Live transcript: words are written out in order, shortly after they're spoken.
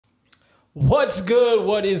What's good?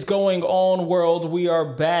 What is going on, world? We are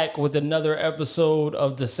back with another episode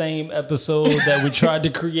of the same episode that we tried to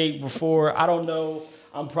create before. I don't know.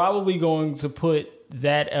 I'm probably going to put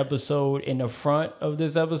that episode in the front of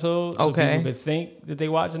this episode so people could think that they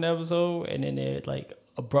watch an episode and then they like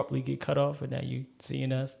abruptly get cut off and now you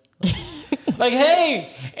seeing us. Like, hey,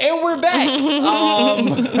 and we're back.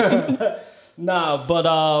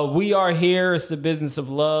 But we are here. It's the business of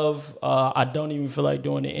love. I don't even feel like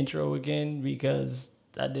doing the intro again because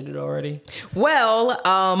I did it already. Well,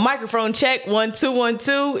 microphone check 1 2 1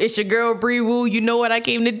 2. It's your girl Bree Woo. You know what I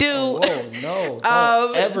came to do. Oh no!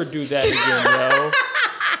 Don't ever do that again, yo.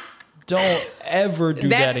 Don't ever do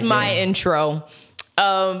that again. That's my intro.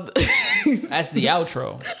 That's the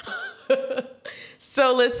outro.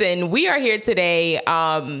 So listen, we are here today.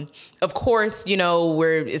 Of course, you know,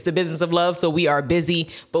 it's the business of love, so we are busy,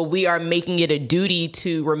 but we are making it a duty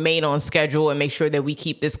to remain on schedule and make sure that we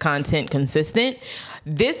keep this content consistent.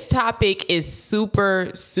 This topic is super,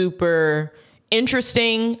 super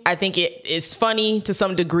interesting. I think it is funny to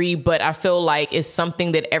some degree, but I feel like it's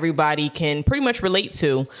something that everybody can pretty much relate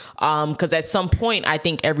to. Because at some point, I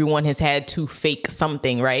think everyone has had to fake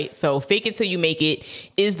something, right? So fake it till you make it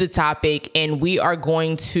is the topic. And we are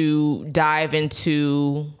going to dive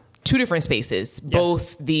into two different spaces,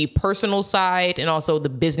 both the personal side and also the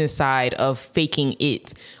business side of faking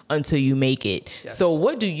it until you make it. Yes. So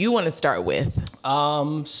what do you want to start with?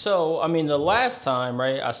 The last time,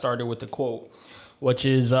 right, I started with the quote, which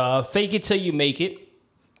is fake it till you make it,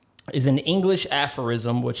 is an English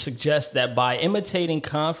aphorism which suggests that by imitating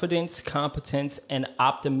confidence, competence, and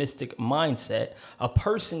optimistic mindset, a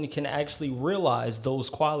person can actually realize those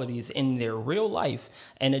qualities in their real life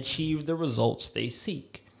and achieve the results they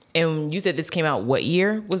seek. And you said this came out what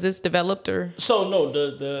year? Was this developed or? So no,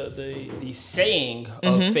 the saying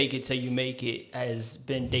of fake it till you make it has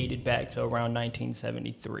been dated back to around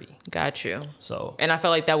 1973. Got you. So, and I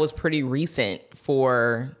felt like that was pretty recent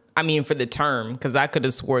for the term, because I could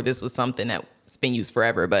have swore this was something that's been used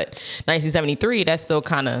forever, but 1973, that's still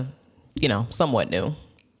kind of, somewhat new.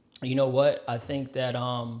 You know what? I think that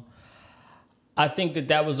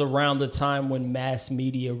that was around the time when mass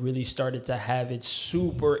media really started to have its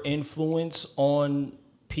super influence on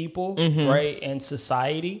people, right, and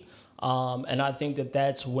society. And I think that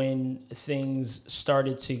that's when things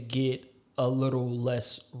started to get a little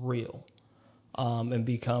less real and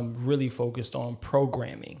become really focused on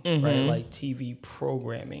programming, right, like TV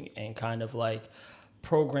programming and kind of like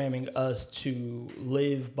programming us to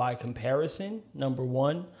live by comparison, number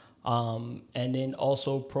one. And then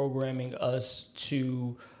also programming us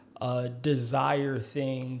to desire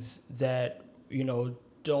things that,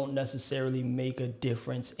 don't necessarily make a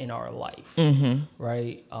difference in our life,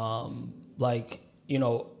 right?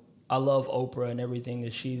 I love Oprah and everything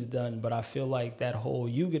that she's done, but I feel like that whole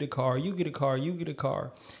you get a car, you get a car, you get a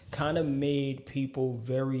car kind of made people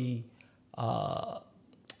very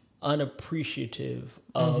unappreciative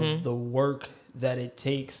of the work that it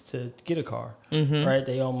takes to get a car, right?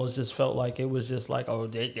 They almost just felt like it was just like, oh,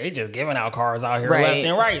 they just giving out cars out here left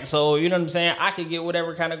and right. So, you know what I'm saying? I could get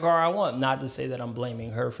whatever kind of car I want. Not to say that I'm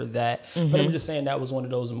blaming her for that, but I'm just saying that was one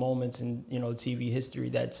of those moments in, TV history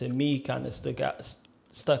that to me kind of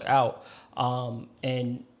stuck out.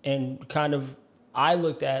 And kind of, I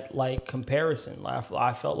looked at like comparison.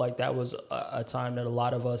 I felt like that was a time that a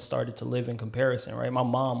lot of us started to live in comparison, right? My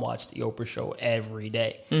mom watched the Oprah show every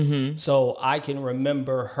day. So I can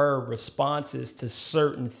remember her responses to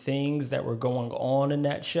certain things that were going on in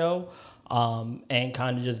that show, and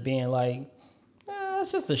kind of just being like,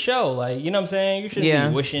 it's just a show. Like, you know what I'm saying? You shouldn't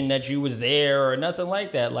be wishing that you was there or nothing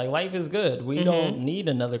like that. Like, life is good. We don't need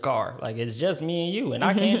another car. Like, it's just me and you, and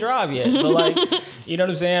I can't drive yet. So, like, you know what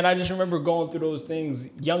I'm saying? I just remember going through those things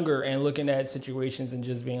younger and looking at situations and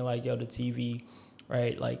just being like, yo, the TV,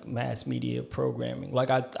 right? Like, mass media programming. Like,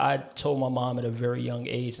 I told my mom at a very young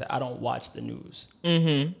age that I don't watch the news.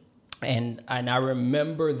 And I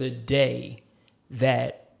remember the day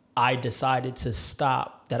that I decided to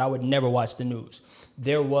stop, that I would never watch the news.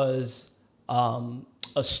 There was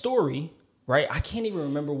a story, right? I can't even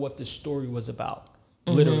remember what the story was about,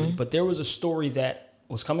 literally. But there was a story that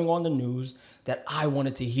was coming on the news that I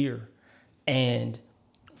wanted to hear. And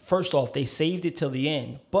first off, they saved it till the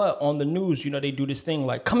end. But on the news, they do this thing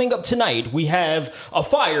like, coming up tonight, we have a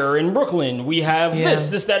fire in Brooklyn. We have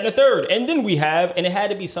this, that, and the third. And then and it had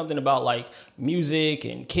to be something about like music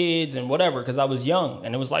and kids and whatever, because I was young.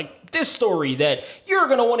 And it was like this story that you're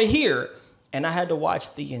going to want to hear. And I had to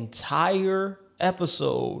watch the entire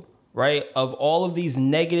episode right, of all of these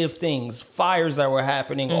negative things, fires that were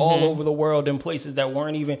happening all over the world in places that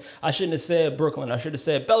weren't even, I shouldn't have said Brooklyn, I should have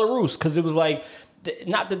said Belarus, because it was like,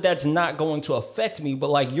 not that that's not going to affect me, but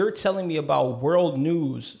like you're telling me about world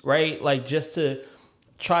news, right? Like just to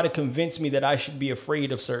try to convince me that I should be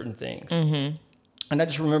afraid of certain things. And I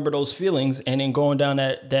just remember those feelings, and then going down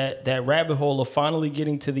that rabbit hole of finally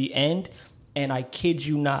getting to the end. And I kid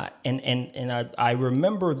you not. And I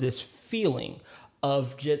remember this feeling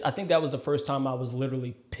of just, I think that was the first time I was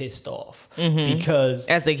literally pissed off because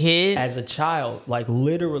as a kid, as a child, like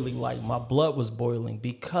literally like my blood was boiling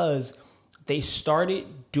because they started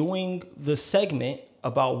doing the segment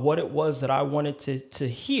about what it was that I wanted to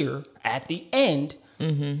hear at the end.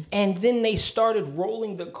 And then they started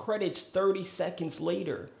rolling the credits 30 seconds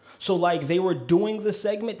later. So like they were doing the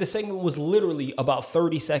segment was literally about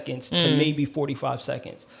 30 seconds to maybe 45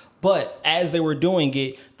 seconds. But as they were doing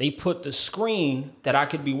it, they put the screen that I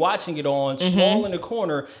could be watching it on small in the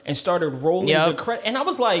corner and started rolling the credit. And I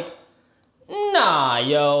was like, nah,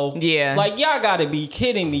 yo. Yeah. Like, y'all gotta be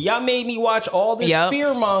kidding me. Y'all made me watch all this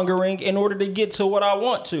fear mongering in order to get to what I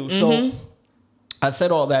want to. So I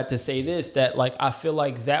said all that to say this, that like, I feel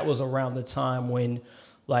like that was around the time when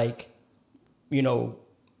like, you know,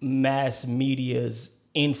 mass media's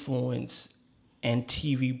influence and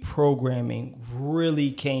TV programming really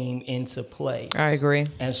came into play. I agree.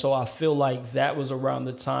 And so I feel like that was around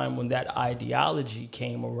the time when that ideology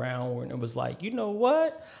came around, when it was like, you know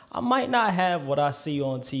what? I might not have what I see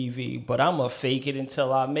on TV, but I'm going to fake it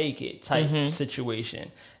until I make it type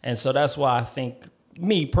situation. And so that's why I think,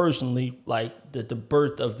 me personally, like the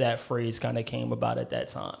birth of that phrase kind of came about at that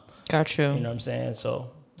time. Got you. You know what I'm saying? So,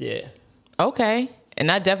 yeah. Okay. And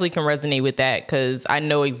I definitely can resonate with that because I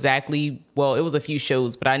know exactly, well, it was a few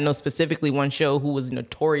shows, but I know specifically one show who was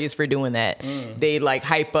notorious for doing that. They like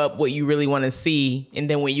hype up what you really want to see. And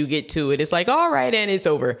then when you get to it, it's like, all right, and it's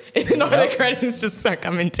over. And then all the credits just start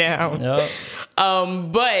coming down.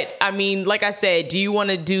 But I mean, like I said, do you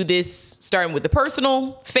want to do this starting with the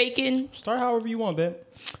personal faking? Start however you want, babe.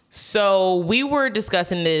 So we were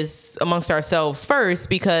discussing this amongst ourselves first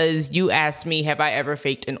because you asked me, have I ever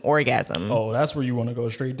faked an orgasm? Oh, that's where you want to go,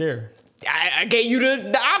 straight there. I gave you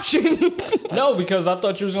the option. No, because I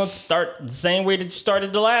thought you was going to start the same way that you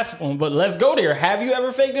started the last one. But let's go there. Have you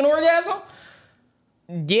ever faked an orgasm?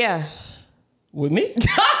 Yeah. With me?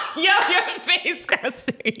 Yo, your face got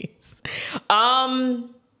serious.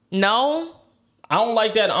 No. I don't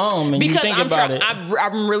like that and because you think about it.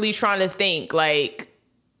 I'm really trying to think, like,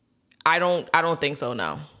 I don't think so,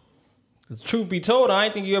 no. Truth be told, I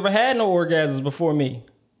ain't think you ever had no orgasms before me.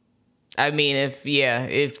 I mean,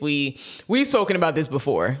 if we've spoken about this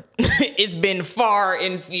before. It's been far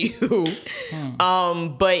and few.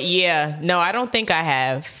 But yeah, no, I don't think I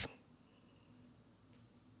have.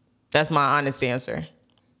 That's my honest answer.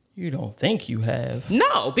 You don't think you have?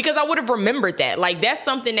 No, because I would have remembered that. Like, that's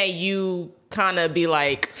something that you kind of be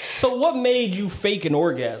like. So what made you fake an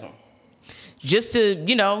orgasm? Just to,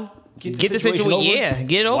 you know, get the situation over? Yeah,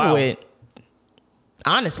 get it over with.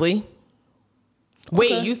 Honestly.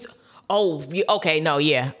 Okay. Wait, okay, no,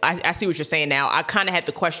 yeah. I see what you're saying now. I kind of had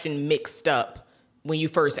the question mixed up when you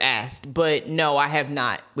first asked, but no, I have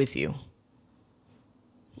not with you.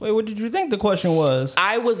 Wait, what did you think the question was?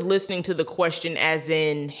 I was listening to the question as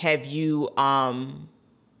in, have you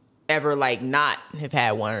ever like not have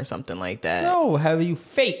had one or something like that? No, have you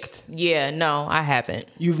faked? Yeah, no, I haven't.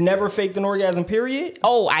 You've never faked an orgasm, period?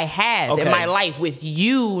 Oh, I have in my life. With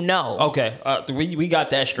you, no. Okay, we got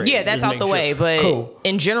that straight. Yeah, that's out the way, but cool.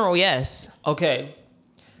 In general, yes. Okay,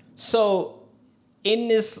 so in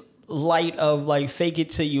this light of like fake it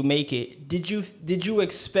till you make it, did you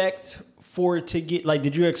expect for it to get, like,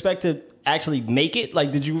 did you expect to actually make it?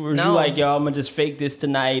 Like, were you like, yo, I'm gonna just fake this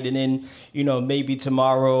tonight and then, you know, maybe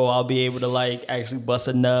tomorrow I'll be able to like actually bust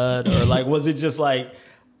a nut? Or like, was it just like,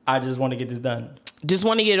 I just want to get this done? Just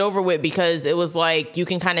want to get over with, because it was like, you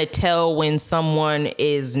can kind of tell when someone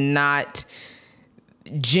is not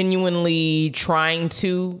genuinely trying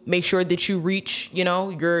to make sure that you reach, you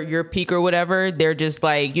know, your peak or whatever. They're just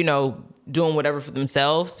like, you know, doing whatever for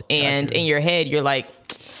themselves. And in your head, you're like,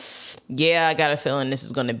 yeah, I got a feeling this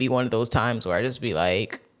is going to be one of those times where I just be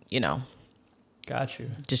like, you know. Got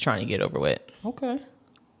you. Just trying to get over with. Okay.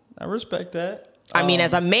 I respect that. I mean,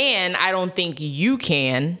 as a man, I don't think you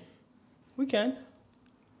can. We can.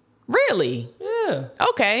 Really? Yeah.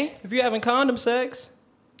 Okay. If you're having condom sex.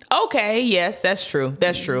 Okay. Yes, that's true.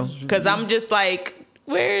 That's true. Because I'm just like,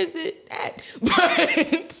 where is it at?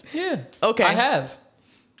 But yeah. Okay. I have.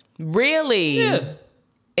 Really? Yeah.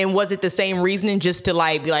 And was it the same reasoning, just to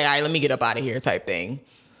like be like, all right, let me get up out of here type thing?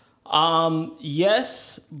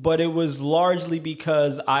 Yes, but it was largely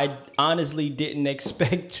because I honestly didn't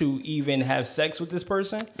expect to even have sex with this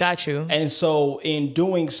person. Got you. And so in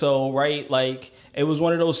doing so, right, like it was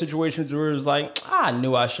one of those situations where it was like, I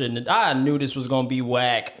knew I shouldn't have. I knew this was going to be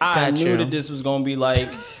whack. I knew that this was going to be like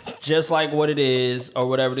just like what it is or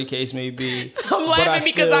whatever the case may be. I'm laughing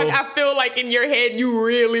because I feel like in your head you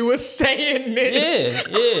really was saying this.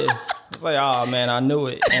 Yeah. It's like, oh man, I knew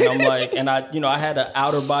it. And I'm like, and I had an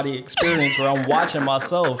outer body experience where I'm watching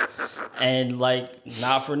myself and like,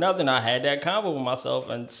 not for nothing, I had that convo with myself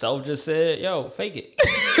and self just said, yo, fake it.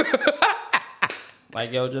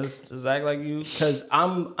 Like, yo, just act like you, cause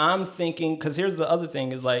I'm thinking, cause here's the other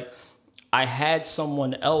thing is like, I had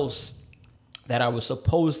someone else that I was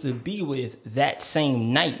supposed to be with that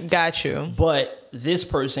same night. Got you. But this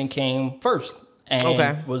person came first.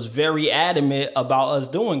 And was very adamant about us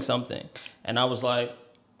doing something. And I was like,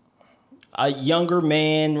 a younger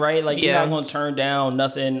man, right? Like, you're not going to turn down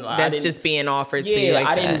nothing. That's just being offered to you like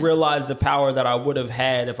I didn't realize the power that I would have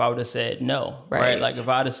had if I would have said no, right? Like, if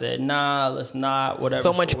I'd have said, nah, let's not, whatever.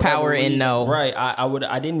 So much power in no. Right.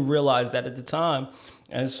 I didn't realize that at the time.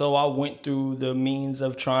 And so I went through the means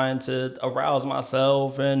of trying to arouse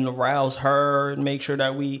myself and arouse her and make sure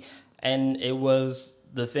that and it was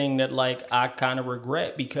the thing that like I kind of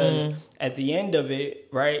regret because at the end of it,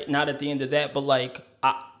 right? Not at the end of that, but like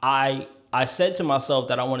I said to myself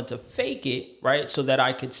that I wanted to fake it, right? So that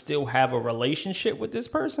I could still have a relationship with this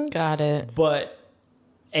person. Got it.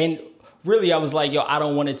 And really I was like, yo, I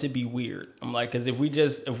don't want it to be weird. I'm like, cause if we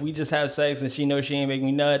just have sex and she knows she ain't make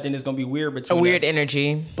me nut, then it's gonna be weird between us. A weird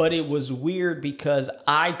energy. But it was weird because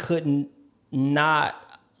I couldn't not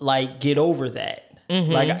like get over that.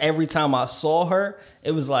 Mm-hmm. Like every time I saw her,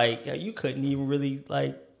 it was like, you couldn't even really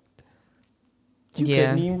like,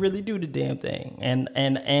 couldn't even really do the damn thing.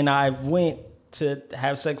 And I went to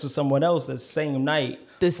have sex with someone else the same night.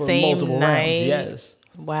 Multiple rounds. Yes.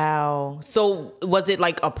 Wow. So was it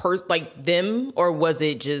like a person, like them, or was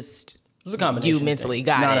it just? It was a combination. You mentally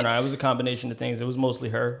got it. No. It was a combination of things. It was mostly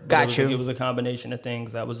her. Got you. It was a combination of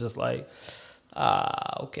things that was just like,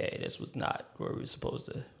 okay, this was not where we were supposed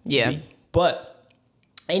to be. But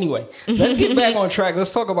anyway, let's get back on track.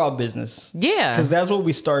 Let's talk about business. Yeah. Because that's what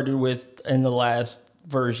we started with in the last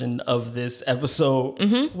version of this episode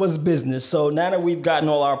was business. So now that we've gotten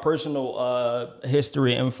all our personal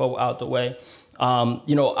history info out the way,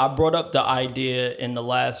 I brought up the idea in the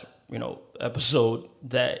last, episode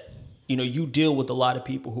that, you deal with a lot of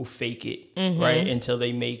people who fake it, right, until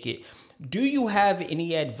they make it. Do you have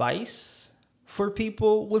any advice for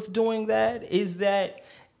people with doing that? Is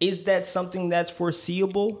that something that's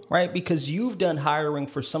foreseeable, right? Because you've done hiring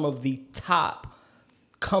for some of the top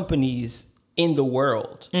companies in the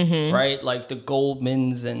world, right? Like the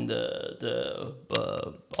Goldmans and the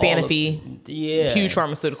Sanofi, huge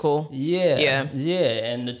pharmaceutical,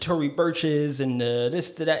 and the Tory Burches and the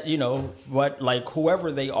this to that, like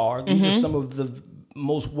whoever they are, these are some of the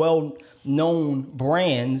most well-known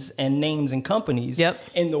brands and names and companies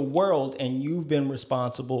in the world, and you've been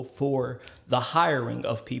responsible for the hiring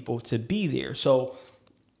of people to be there. So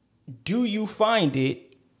do you find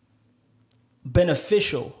it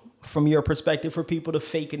beneficial from your perspective for people to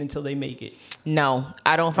fake it until they make it? No,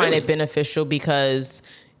 I don't find it beneficial because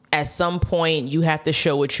at some point you have to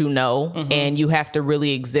show what you know and you have to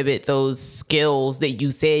really exhibit those skills that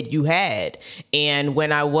you said you had. And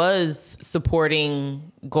when I was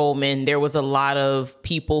supporting Goldman, there was a lot of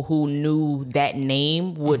people who knew that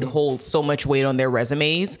name would hold so much weight on their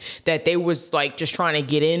resumes that they was like just trying to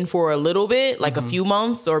get in for a little bit, like a few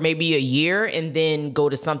months or maybe a year, and then go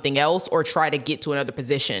to something else or try to get to another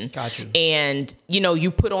position. Got you. And,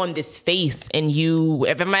 you put on this face and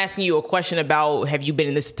if I'm asking you a question about, have you been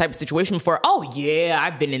in this type of situation before? Oh yeah,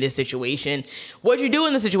 I've been in this situation. What'd you do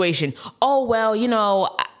in the situation? Oh,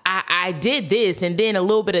 well, I did this and then a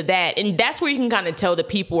little bit of that. And that's where you can kind of tell that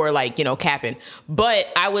people are like, capping. But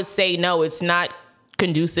I would say, no, it's not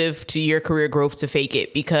conducive to your career growth to fake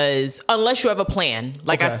it, because unless you have a plan,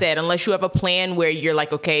 like I said, unless you have a plan where you're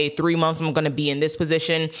like, okay, 3 months I'm going to be in this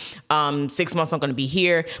position, 6 months I'm going to be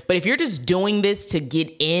here. But if you're just doing this to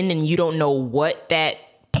get in and you don't know what that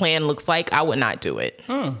plan looks like, I would not do it.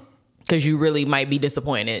 Because you really might be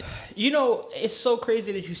disappointed. It's so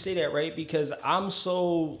crazy that you say that, right? Because I'm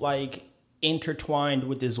so like intertwined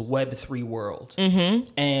with this Web3 world.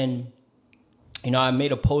 And, I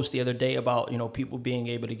made a post the other day about, people being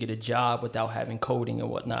able to get a job without having coding and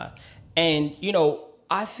whatnot. And,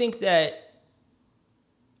 I think that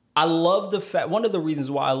I love the fact, one of the reasons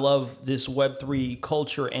why I love this Web3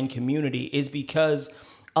 culture and community is because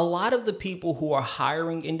a lot of the people who are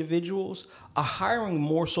hiring individuals are hiring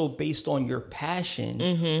more so based on your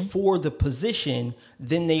passion for the position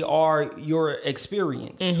than they are your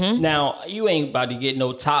experience. Now, you ain't about to get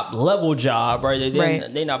no top level job, right?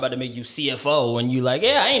 They're not about to make you CFO and you like,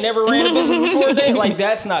 yeah, I ain't never ran a business before. Like,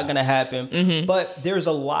 that's not going to happen. But there's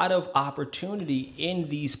a lot of opportunity in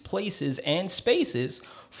these places and spaces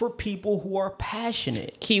for people who are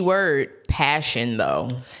passionate. Keyword, passion, though.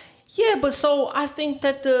 Yeah, but so I think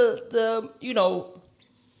that the you know,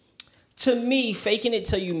 to me, faking it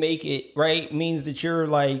till you make it, right, means that you're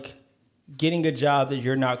like getting a job that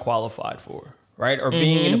you're not qualified for, right? Or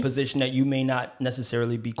being in a position that you may not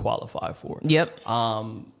necessarily be qualified for. Yep.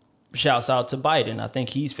 Shouts out to Biden. I think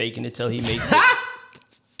he's faking it till he makes it.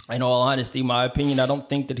 In all honesty, my opinion, I don't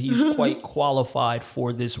think that he's quite qualified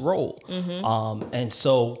for this role. And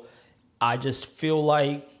so I just feel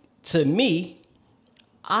like, to me,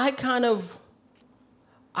 I kind of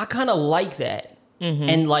like that.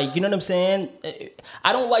 And like, you know what I'm saying?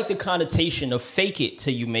 I don't like the connotation of fake it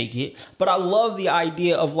till you make it, but I love the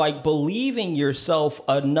idea of like believing yourself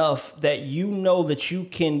enough that you know that you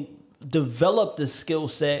can develop the skill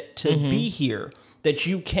set to be here, that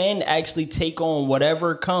you can actually take on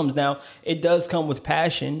whatever comes. Now, it does come with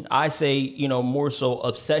passion. I say, you know, more so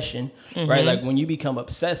obsession, right? Like when you become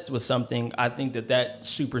obsessed with something, I think that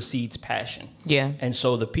supersedes passion. Yeah. And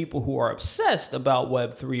so the people who are obsessed about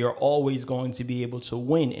Web3 are always going to be able to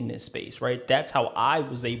win in this space, right? That's how I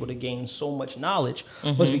was able to gain so much knowledge,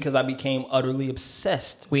 was because I became utterly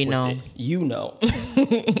obsessed with it. You know.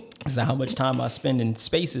 It's not how much time I spend in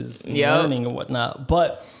spaces learning and whatnot.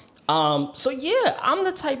 But so yeah, I'm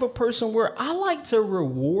the type of person where I like to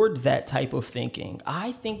reward that type of thinking.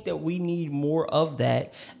 I think that we need more of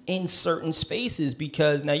that in certain spaces,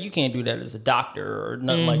 because now you can't do that as a doctor or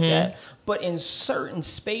nothing like that. But in certain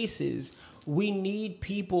spaces, we need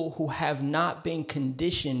people who have not been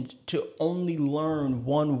conditioned to only learn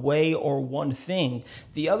one way or one thing.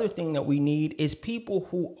 The other thing that we need is people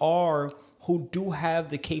who do have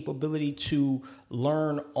the capability to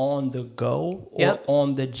learn on the go or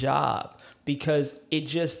on the job, because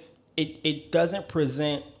it doesn't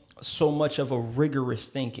present so much of a rigorous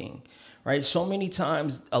thinking, right? So many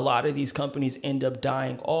times, a lot of these companies end up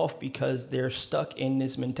dying off because they're stuck in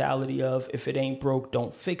this mentality of, if it ain't broke,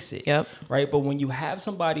 don't fix it, right? But when you have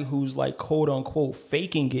somebody who's like, quote unquote,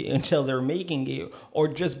 faking it until they're making it, or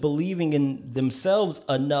just believing in themselves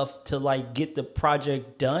enough to like get the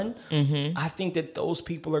project done, I think that those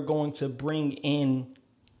people are going to bring in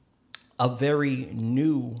a very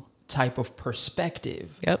new type of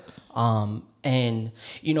perspective. And,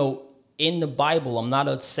 you know, in the Bible, I'm not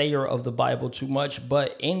a sayer of the Bible too much,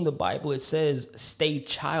 but in the Bible, it says, stay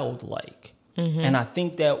childlike. And I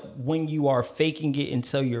think that when you are faking it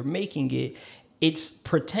until you're making it, it's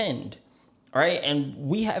pretend, right? And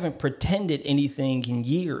we haven't pretended anything in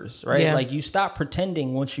years, right? Like, you stop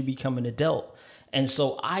pretending once you become an adult. And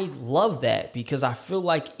so I love that, because I feel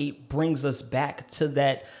like it brings us back to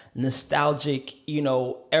that nostalgic, you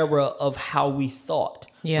know, era of how we thought.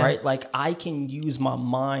 Right? Like, I can use my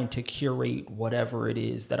mind to curate whatever it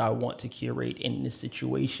is that I want to curate in this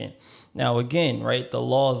situation. Now, again, right, the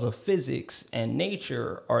laws of physics and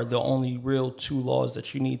nature are the only real two laws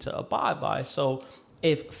that you need to abide by. So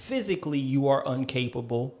if physically you are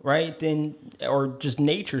incapable, right, then, or just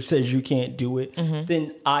nature says you can't do it,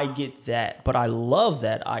 then I get that. But I love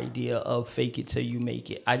that idea of fake it till you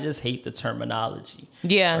make it. I just hate the terminology.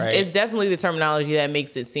 Right? It's definitely the terminology that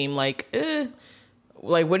makes it seem like,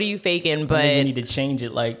 like, what are you faking? But you need to change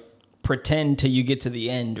it, like, pretend till you get to the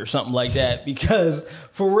end or something like that. Because,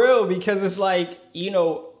 for real, because it's like, you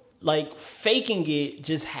know, like, faking it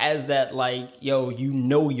just has that, like, yo, you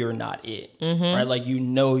know you're not it, right? Like, you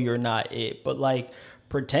know you're not it. But, like,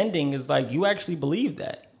 pretending is like, you actually believe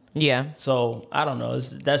that. So I don't know.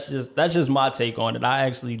 That's just my take on it. I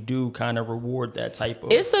actually do kind of reward that type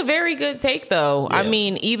of. It's a very good take, though. I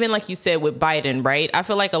mean, even like you said with Biden, right? I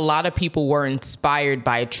feel like a lot of people were inspired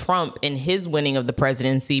by Trump and his winning of the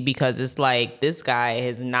presidency, because it's like, this guy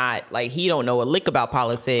is not, like, he don't know a lick about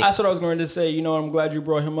politics. That's what I was going to say. You know, I'm glad you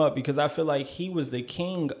brought him up, because I feel like he was the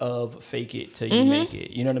king of fake it till you make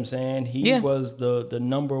it. You know what I'm saying? He was the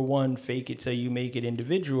number one fake it till you make it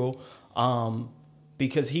individual.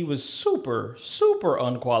 Because he was super, super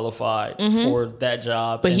unqualified for that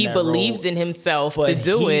job. But he believed in himself to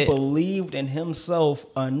do it. He believed in himself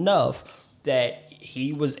enough that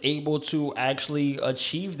he was able to actually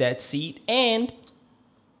achieve that seat. And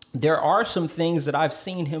there are some things that I've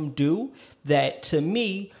seen him do that, to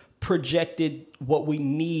me, projected what we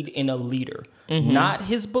need in a leader. not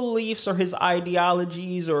his beliefs or his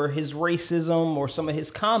ideologies or his racism or some of his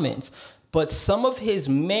comments, but some of his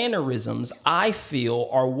mannerisms, I feel,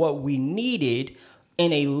 are what we needed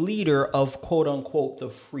in a leader of quote unquote the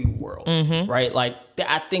free world, right? Like,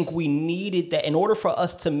 I think we needed that in order for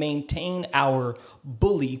us to maintain our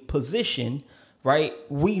bully position, right?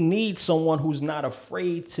 We need someone who's not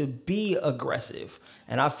afraid to be aggressive.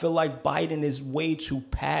 And I feel like Biden is way too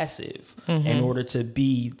passive in order to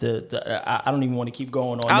be I don't even want to keep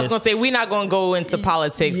going on this. I was going to say, we're not going to go into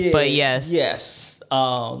politics, but yes. Yes.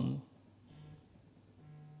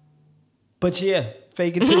 But yeah,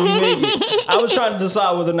 fake it till you make it. I was trying to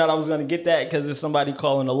decide whether or not I was going to get that because there's somebody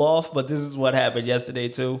calling the loft, but this is what happened yesterday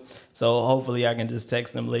too. So hopefully I can just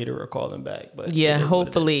text them later or call them back. But yeah,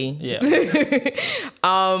 hopefully. Yeah.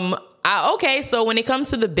 Okay, so when it comes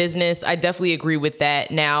to the business, I definitely agree with that.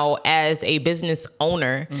 Now, as a business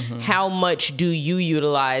owner, how much do you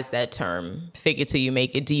utilize that term, fake it till you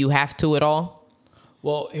make it? Do you have to at all?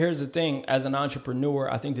 Well, here's the thing. As an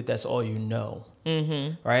entrepreneur, I think that that's all you know.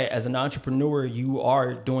 Right? As an entrepreneur, you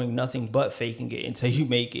are doing nothing but faking it until you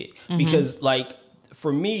make it. Because, like,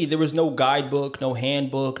 for me, there was no guidebook, no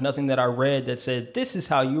handbook, nothing that I read that said, this is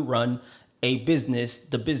how you run a business,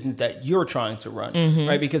 the business that you're trying to run,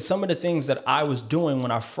 right? Because some of the things that I was doing when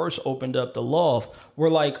I first opened up the loft were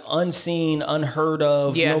like unseen, unheard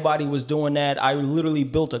of. Yeah. Nobody was doing that. I literally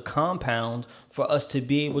built a compound for us to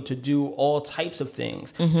be able to do all types of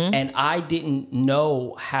things. And I didn't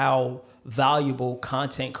know how valuable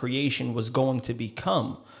content creation was going to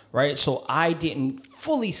become, right? So I didn't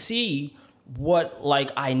fully see what like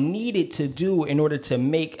I needed to do in order to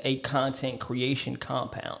make a content creation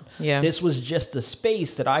compound. Yeah. This was just a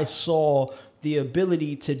space that I saw the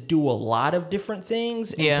ability to do a lot of different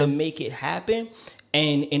things and to make it happen.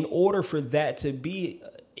 And in order for that to be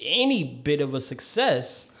any bit of a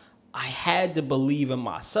success, I had to believe in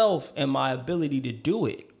myself and my ability to do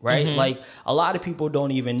it. Right. Like a lot of people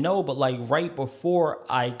don't even know, but like right before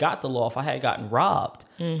I got the loft, I had gotten robbed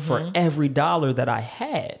for every dollar that I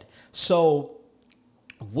had. So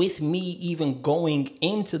with me even going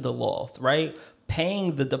into the loft, right,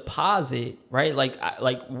 paying the deposit, right, like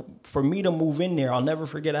for me to move in there, I'll never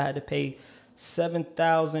forget I had to pay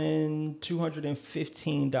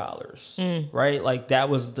 $7,215, right? Like that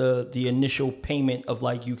was the initial payment of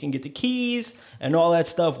like you can get the keys and all that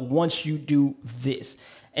stuff once you do this.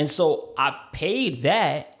 And so I paid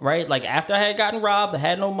that, right? Like after I had gotten robbed, I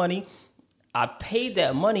had no money. I paid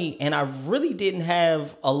that money and I really didn't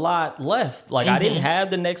have a lot left. Like I didn't have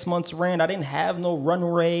the next month's rent. I didn't have no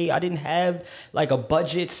runway. I didn't have like a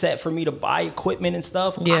budget set for me to buy equipment and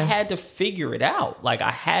stuff. Yeah. I had to figure it out. Like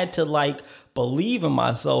I had to like believe in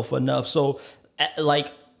myself enough. So like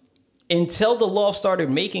until the loft started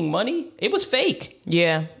making money, it was fake.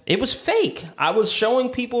 Yeah. It was fake. I was showing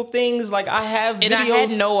people things like I have videos. And I had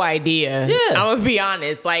no idea. Yeah. I'm going to be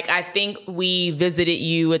honest. Like, I think we visited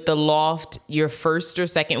you at the loft your first or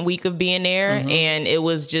second week of being there. And it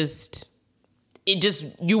was just,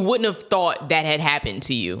 you wouldn't have thought that had happened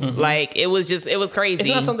to you. Like, it was crazy. It's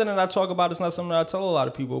not something that I talk about. It's not something that I tell a lot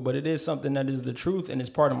of people, but it is something that is the truth and it's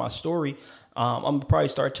part of my story. I'm gonna probably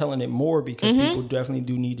start telling it more because people definitely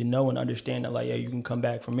do need to know and understand that, like, yeah, you can come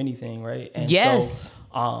back from anything, right? And so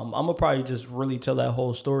I'm gonna probably just really tell that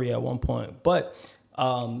whole story at one point. But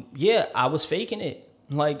yeah, I was faking it.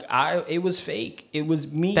 Like it was fake. It was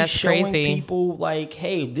me showing people like,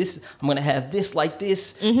 hey, I'm gonna have this like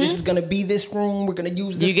this. This is gonna be this room. We're gonna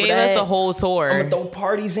use this. You gave us a whole tour. I'm gonna throw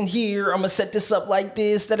parties in here. I'm gonna set this up like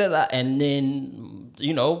this. And then,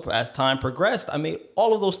 you know, as time progressed, I made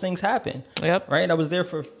all of those things happen. Yep. Right. I was there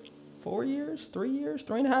for 4 years, 3 years,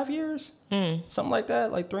 3.5 years, something like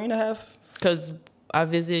that, like 3.5. Because I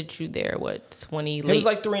visited you there. What, 20? It was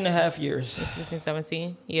like 3.5 years.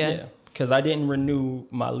 17. Yeah. Because I didn't renew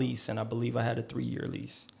my lease, and I believe I had a 3-year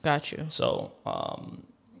lease. Got you. So,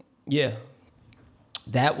 yeah,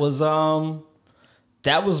 that was all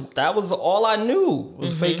I knew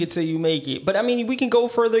was fake it till you make it. But I mean, we can go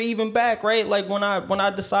further even back, right? Like when I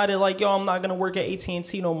decided, like, yo, I'm not gonna work at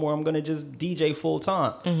AT&T no more. I'm gonna just DJ full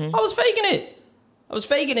time. I was faking it.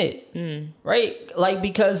 Right? Like,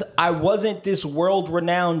 because I wasn't this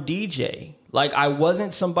world-renowned DJ. Like, I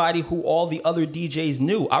wasn't somebody who all the other DJs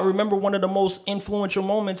knew. I remember one of the most influential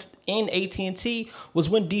moments in AT&T was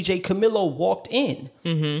when DJ Camilo walked in.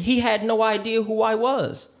 He had no idea who I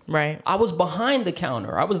was. Right. I was behind the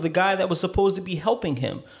counter. I was the guy that was supposed to be helping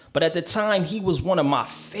him. But at the time, he was one of my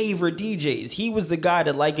favorite DJs. He was the guy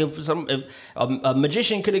that, like, if a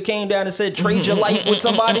magician could have came down and said, trade your life with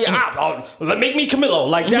somebody, make me Camilo.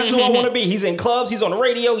 Like, that's who I want to be. He's in clubs, he's on the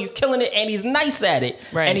radio, he's killing it, and he's nice at it.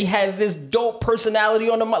 Right. And he has this dope personality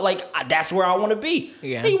on the mic. Like, that's where I want to be.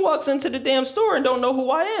 Yeah. He walks into the damn store and don't know who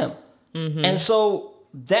I am. And so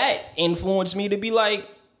that influenced me to be like,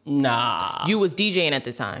 nah. You was DJing at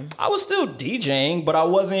the time. I was still DJing, but I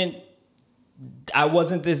wasn't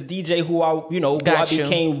this DJ who I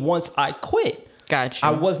became once I quit. Gotcha.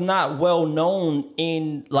 I was not well known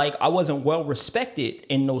I wasn't well respected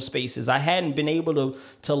in those spaces. I hadn't been able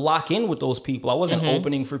to lock in with those people. I wasn't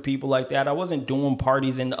opening for people like that. I wasn't doing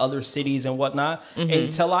parties in other cities and whatnot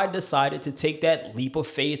until I decided to take that leap of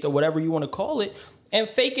faith or whatever you want to call it and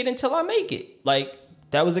fake it until I make it. Like,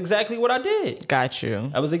 that was exactly what I did. Got you.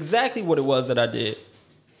 That was exactly what it was that I did.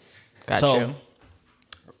 Got you.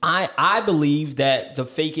 I believe that the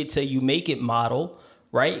fake it till you make it model,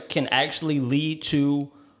 right, can actually lead to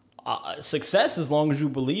success as long as you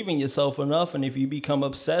believe in yourself enough and if you become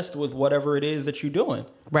obsessed with whatever it is that you're doing.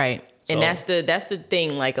 Right. So, and that's the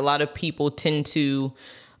thing. Like, a lot of people tend to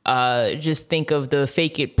just think of the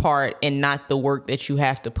fake it part and not the work that you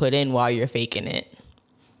have to put in while you're faking it.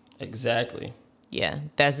 Exactly. Yeah,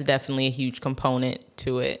 that's definitely a huge component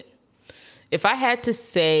to it. If I had to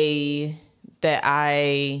say that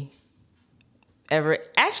I have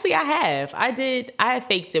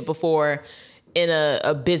faked it before in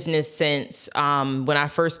a business sense. When I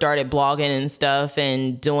first started blogging and stuff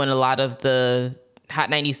and doing a lot of the Hot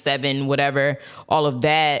 97, whatever, all of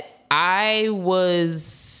that, I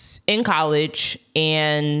was in college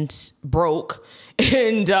and broke.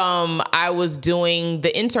 And I was doing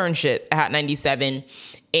the internship at Hot 97,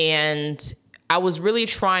 and I was really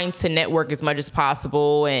trying to network as much as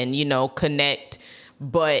possible and, connect.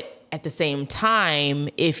 But at the same time,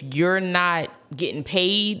 if you're not getting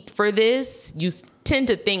paid for this, you tend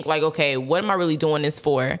to think like, okay, what am I really doing this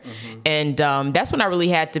for? And that's when I really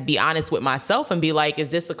had to be honest with myself and be like,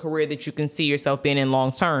 is this a career that you can see yourself being in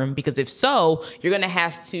long term? Because if so, you're going to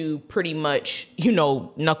have to pretty much,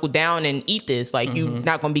 knuckle down and eat this. Like, you're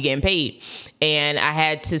not going to be getting paid. And I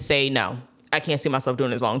had to say, no, I can't see myself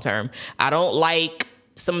doing this long term. I don't like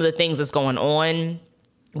some of the things that's going on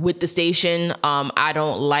with the station. I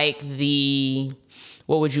don't like the,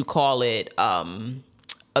 what would you call it?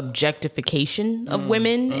 Objectification of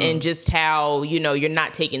women and just how, you're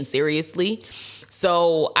not taken seriously.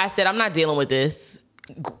 So I said, I'm not dealing with this.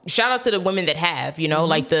 Shout out to the women that have,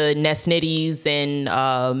 like the Ness Nitties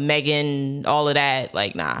and Megan, all of that.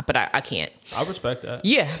 Like, nah, but I can't. I respect that.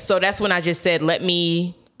 Yeah. So that's when I just said, let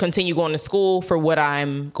me continue going to school for what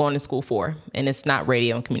I'm going to school for. And it's not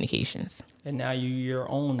radio and communications. And now you're your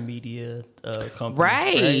own media company.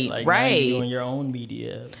 Right, Like, right. Now you're doing your own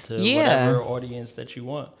media to whatever audience that you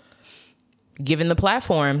want. Given the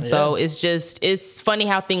platform. Yeah. So it's funny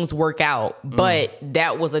how things work out. But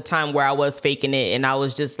that was a time where I was faking it. And I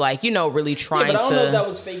was just like, really trying to. But I don't know if that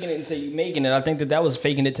was faking it until you making it. I think that was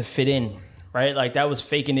faking it to fit in. Right? Like, that was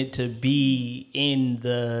faking it to be in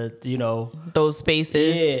the, those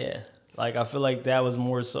spaces. Yeah. Like, I feel like that was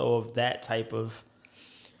more so of that type of.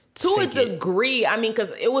 To a degree. I mean,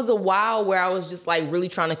 because it was a while where I was just like really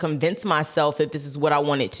trying to convince myself that this is what I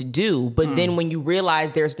wanted to do. But then when you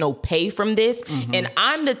realize there's no pay from this, and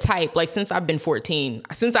I'm the type, like, since I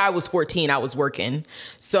was 14, I was working.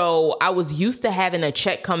 So I was used to having a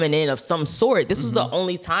check coming in of some sort. This was the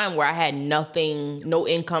only time where I had no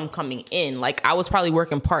income coming in. Like, I was probably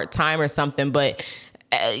working part-time or something, but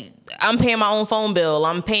I'm paying my own phone bill.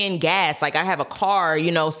 I'm paying gas. Like, I have a car,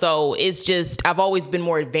 so it's just, I've always been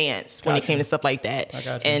more advanced when it came to stuff like that. I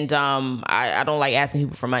got you. And I don't like asking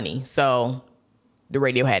people for money. So the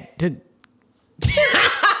radio had to.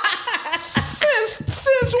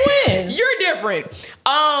 Since when? You're different.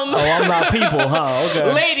 I'm not people, huh?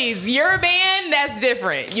 Okay. Ladies, you're a man, that's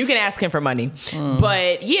different. You can ask him for money.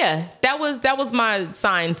 But yeah, that was my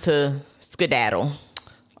sign to skedaddle.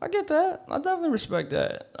 I get that. I definitely respect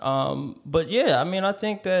that. But yeah, I mean, I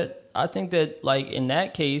think that like in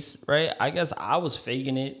that case, right, I guess I was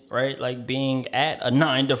faking it, right? Like, being at a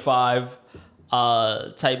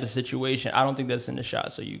 9-to-5 type of situation. I don't think that's in the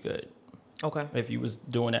shot, so you good. Okay. If you was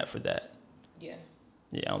doing that for that. Yeah.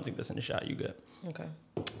 Yeah, I don't think that's in the shot, you good. Okay.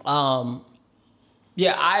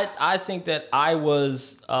 Yeah, I think that I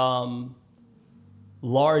was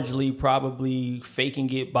largely probably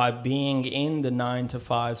faking it by being in the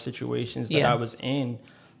 9-to-5 situations that I was in,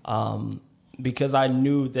 because I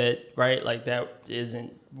knew that, right, like, that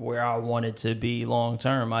isn't where I wanted to be long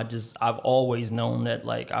term. I've always known that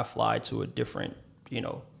like I fly to a different,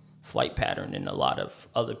 flight pattern than a lot of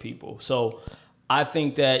other people. So I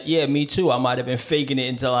think that, yeah, me too. I might have been faking it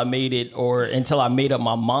until I made it, or until I made up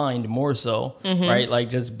my mind more so, right? Like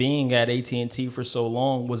just being at AT&T for so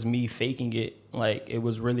long was me faking it. Like it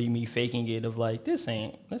was really me faking it of like, this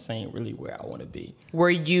ain't really where I want to be.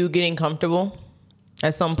 Were you getting comfortable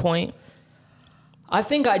at some point? I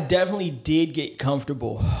think I definitely did get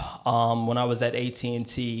comfortable when I was at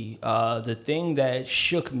AT&T. The thing that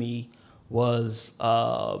shook me was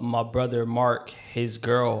my brother Mark, his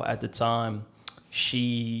girl at the time.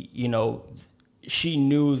 She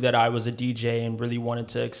knew that I was a DJ and really wanted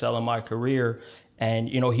to excel in my career. And,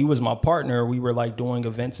 he was my partner. We were like doing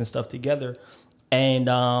events and stuff together.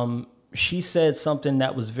 And she said something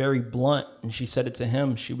that was very blunt. And she said it to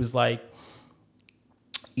him. She was like,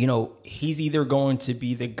 he's either going to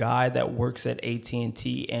be the guy that works at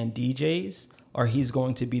AT&T and DJs, or he's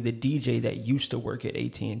going to be the DJ that used to work at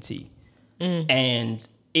AT&T. And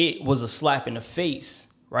it was a slap in the face,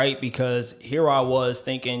 right? Because here I was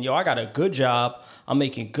thinking, I got a good job. I'm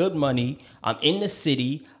making good money. I'm in the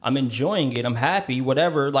city. I'm enjoying it. I'm happy,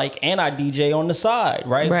 whatever. Like, and I DJ on the side,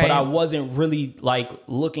 right? But I wasn't really like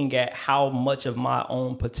looking at how much of my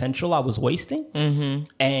own potential I was wasting.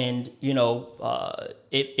 And,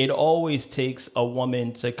 it always takes a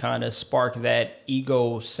woman to kind of spark that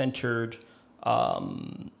ego-centered,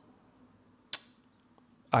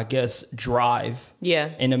 I guess, drive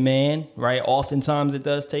in a man, right? Oftentimes it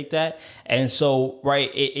does take that. And so, right,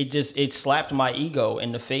 it slapped my ego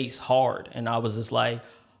in the face hard. And I was just like,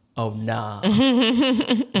 oh, nah,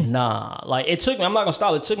 nah. Like it took me, I'm not gonna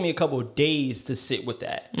stop. It took me a couple of days to sit with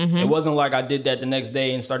that. It wasn't like I did that the next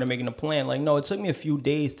day and started making a plan. Like, no, it took me a few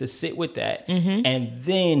days to sit with that. And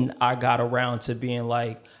then I got around to being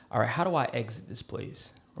like, all right, how do I exit this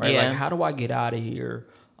place? Right? Like, how do I get out of here?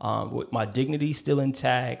 With my dignity still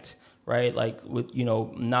intact, right? Like with,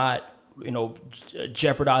 not,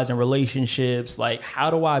 jeopardizing relationships. Like, how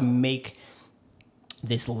do I make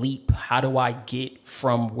this leap? How do I get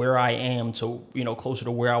from where I am to, closer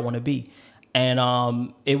to where I want to be?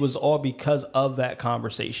 And it was all because of that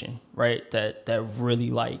conversation, right? That really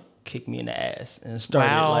like kicked me in the ass and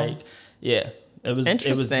started it was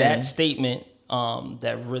that statement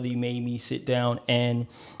that really made me sit down and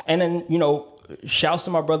then, shouts to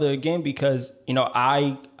my brother again, because,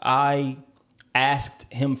 I asked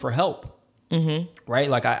him for help, right?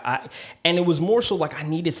 Like and it was more so like I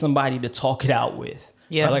needed somebody to talk it out with.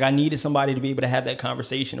 Yeah. Right? Like I needed somebody to be able to have that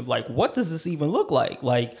conversation of like, what does this even look like?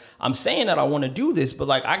 Like, I'm saying that I want to do this, but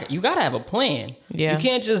like, you got to have a plan. Yeah. You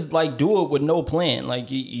can't just like do it with no plan.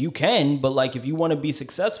 Like you can, but like, if you want to be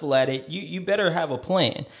successful at it, you better have a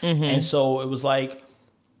plan. And so it was like,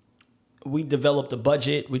 we developed a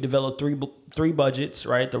budget. We developed three budgets,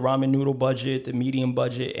 right? The ramen noodle budget, the medium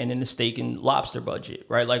budget, and then the steak and lobster budget,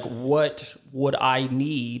 right? Like what would I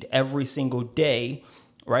need every single day,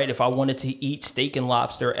 right? If I wanted to eat steak and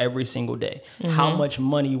lobster every single day, how much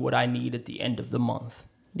money would I need at the end of the month?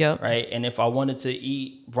 Yep. Right. And if I wanted to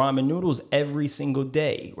eat ramen noodles every single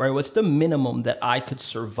day, right? What's the minimum that I could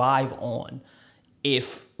survive on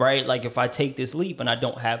if I take this leap and I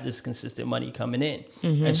don't have this consistent money coming in?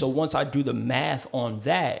 And so once I do the math on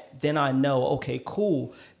that, then I know, okay,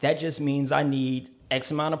 cool. That just means I need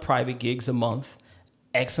X amount of private gigs a month,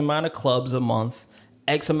 X amount of clubs a month,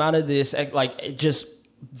 X amount of this,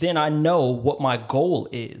 then I know what my goal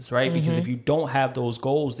is, right? Because if you don't have those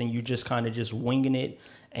goals, then you just kind of just winging it,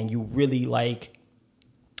 and you really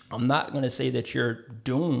I'm not going to say that you're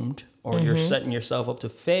doomed or you're setting yourself up to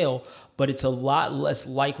fail, but it's a lot less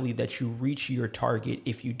likely that you reach your target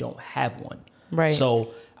if you don't have one. Right.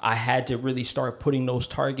 So I had to really start putting those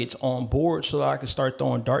targets on board so that I could start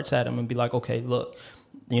throwing darts at them and be like, okay, look,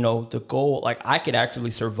 the goal, like I could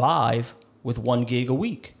actually survive with 1 gig a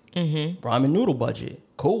week. Ramen noodle budget.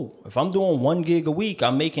 Cool. If I'm doing 1 gig a week,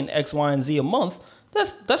 I'm making X, Y, and Z a month.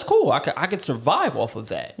 That's cool. I could survive off of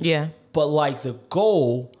that. Yeah. But like the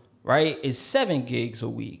goal, right, is 7 gigs a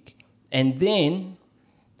week. And then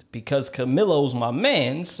because Camilo's my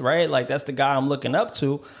man's, right? Like that's the guy I'm looking up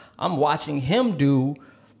to. I'm watching him do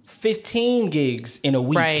 15 gigs in a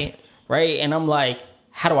week. Right. And I'm like,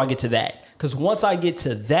 how do I get to that? Because once I get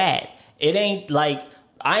to that, it ain't like,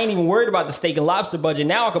 I ain't even worried about the steak and lobster budget.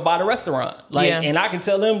 Now I could buy the restaurant. And I can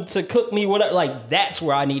tell them to cook me whatever. Like that's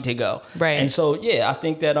where I need to go. Right. And so, yeah, I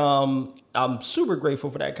think that I'm super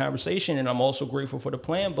grateful for that conversation, and I'm also grateful for the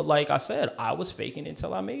plan. But like I said, I was faking it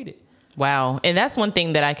until I made it. Wow. And that's one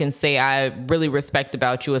thing that I can say I really respect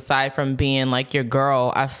about you, aside from being like your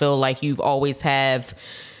girl. I feel like you've always have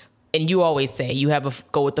and you always say you have a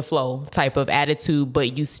go with the flow type of attitude,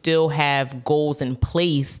 but you still have goals in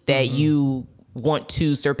place that you want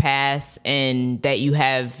to surpass and that you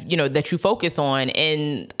have, that you focus on.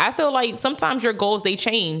 And I feel like sometimes your goals, they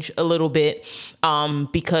change a little bit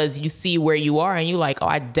because you see where you are and you're like, oh,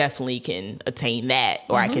 I definitely can attain that,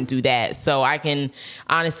 or I can do that. So I can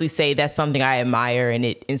honestly say that's something I admire, and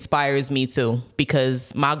it inspires me too,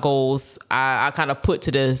 because my goals I kind of put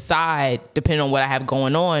to the side depending on what I have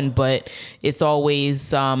going on, but it's always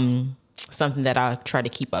something that I try to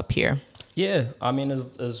keep up here. Yeah, I mean,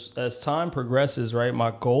 as time progresses, right,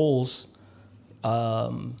 my goals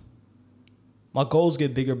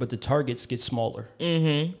get bigger, but the targets get smaller,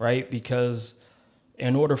 right? Because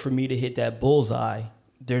in order for me to hit that bullseye,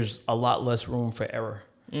 there's a lot less room for error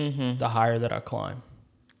the higher that I climb.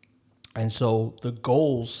 And so the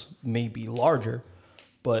goals may be larger,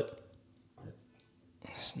 but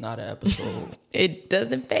it's not an episode. It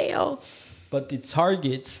doesn't fail. But the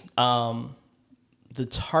targets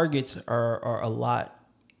are a lot,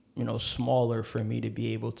 smaller for me to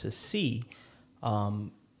be able to see,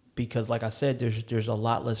 because like I said, there's a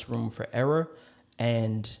lot less room for error,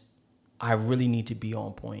 and I really need to be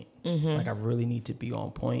on point. Like I really need to be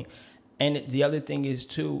on point. And the other thing is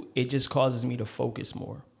too, it just causes me to focus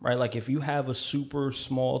more, right? Like if you have a super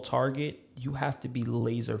small target, you have to be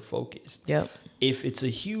laser focused. Yep. If it's a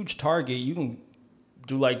huge target, you can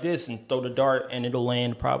do like this and throw the dart and it'll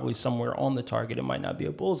land probably somewhere on the target. It might not be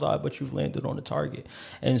a bullseye, but you've landed on the target.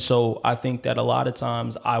 And so I think that a lot of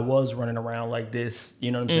times I was running around like this,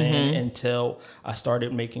 you know what I'm saying, until I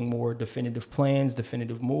started making more definitive plans,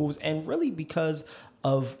 definitive moves, and really because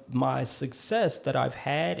of my success that I've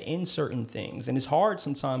had in certain things. And it's hard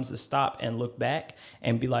sometimes to stop and look back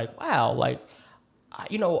and be like, wow, like,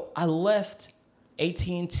 I left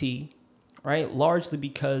AT&T, right? Largely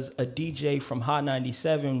because a DJ from Hot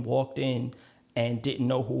 97 walked in and didn't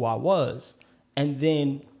know who I was. And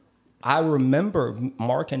then I remember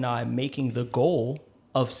Mark and I making the goal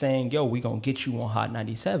of saying, yo, we gonna get you on Hot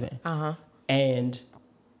 97. And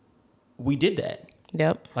we did that.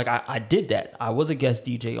 Yep. Like I did that. I was a guest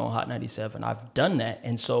DJ on Hot 97. I've done that.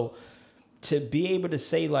 And so to be able to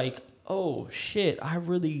say like, oh shit, I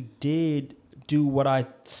really did do what I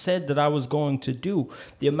said that I was going to do.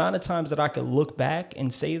 The amount of times that I could look back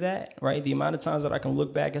and say that, right? The amount of times that I can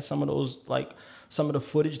look back at some of those, like some of the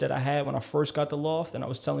footage that I had when I first got the loft, and I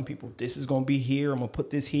was telling people, this is going to be here. I'm going to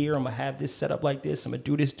put this here. I'm going to have this set up like this. I'm going to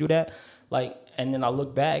do this, do that. Like, and then I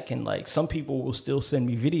look back and like some people will still send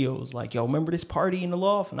me videos like, yo, remember this party in the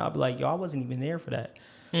loft? And I'll be like, yo, I wasn't even there for that.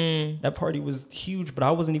 That party was huge, but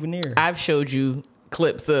I wasn't even there. I've showed you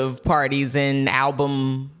clips of parties and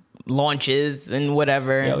album launches and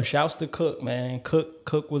whatever. Yo, shouts to Cook, man.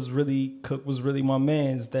 Cook was really my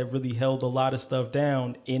man's that really held a lot of stuff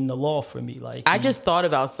down in the loft for me. Like I just thought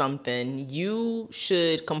about something. You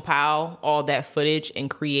should compile all that footage and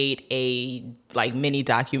create a like mini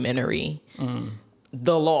documentary.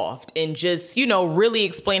 The Loft, and just, really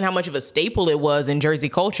explain how much of a staple it was in Jersey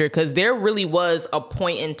culture, because there really was a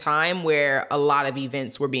point in time where a lot of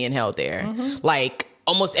events were being held there. Like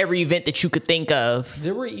almost every event that you could think of.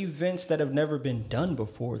 There were events that have never been done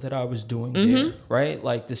before that I was doing there, right?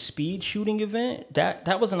 Like the speed shooting event,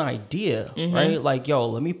 that was an idea, right? Like, yo,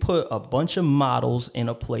 let me put a bunch of models in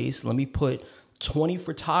a place. Let me put 20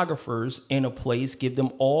 photographers in a place, give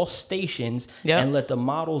them all stations, and let the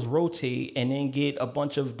models rotate, and then get a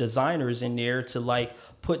bunch of designers in there to like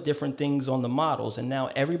put different things on the models. And now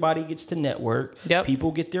everybody gets to network.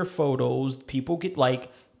 People get their photos. People get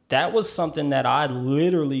like, that was something that I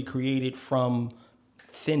literally created from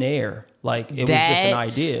thin air. Like it was just an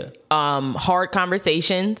idea. Hard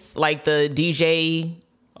Conversations, like the DJ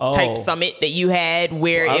type summit that you had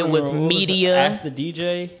where it was media. Ask the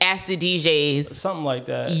DJ? Ask the DJs. Something like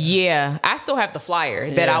that. Yeah. I still have the flyer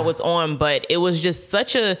that I was on, but it was just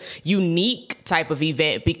such a unique type of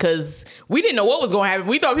event because we didn't know what was going to happen.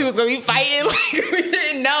 We thought people was going to be fighting. Like we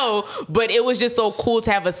didn't know. But it was just so cool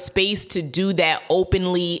to have a space to do that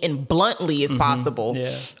openly and bluntly as possible.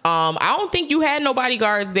 Yeah. I don't think you had no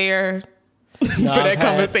bodyguards there. No, for that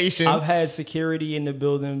conversation. I've had security in the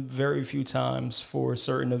building very few times for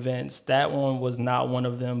certain events. That one was not one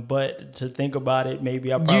of them. But to think about it,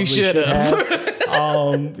 maybe I probably should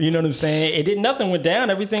have. You know what I'm saying? Nothing went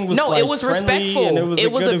down. Everything was it was respectful.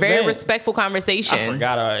 It was a very respectful conversation. I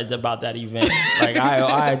forgot about that event. Like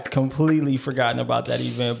I had completely forgotten about that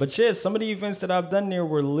event. But yeah, some of the events that I've done there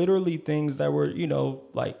were literally things that were,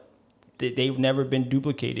 like they've never been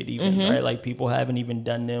duplicated even, right? Like people haven't even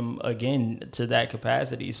done them again to that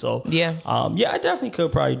capacity. So yeah, I definitely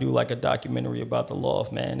could probably do like a documentary about the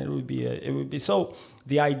loft, man. It would be so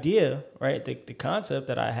the idea, right? The concept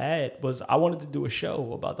that I had was I wanted to do a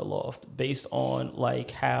show about the loft based on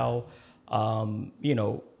like how,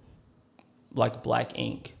 like Black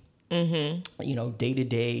Ink,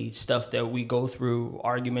 day-to-day stuff that we go through,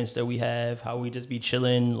 arguments that we have, how we just be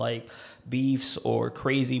chilling, like beefs or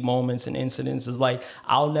crazy moments and incidents. Is like,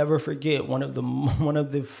 I'll never forget one of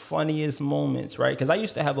the funniest moments, right? Because I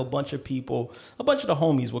used to have a bunch of the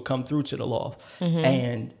homies would come through to the loft,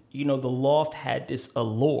 and the loft had this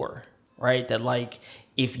allure, right? That like,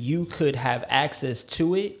 if you could have access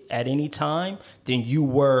to it at any time, then you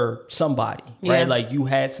were somebody, right? Like you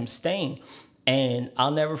had some stain. And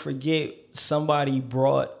I'll never forget, somebody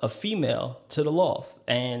brought a female to the loft,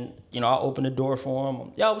 and I opened the door for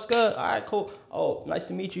them. Yo, what's good? All right, cool. Oh, nice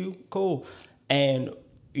to meet you. Cool. And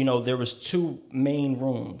there was 2 main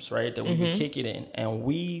rooms, right, that we would kick it in, and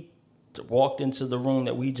we walked into the room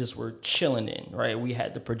that we just were chilling in, right? We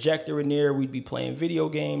had the projector in there. We'd be playing video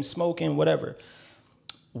games, smoking, whatever.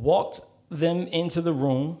 Walked them into the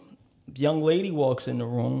room. The young lady walks in the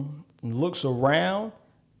room and looks around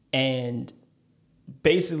and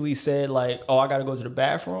basically said like, oh, I got to go to the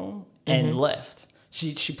bathroom, and left.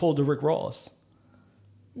 She pulled the Rick Ross.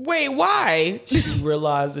 Wait, why? She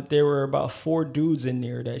realized that there were about 4 dudes in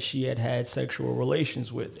there that she had sexual relations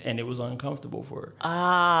with, and it was uncomfortable for her.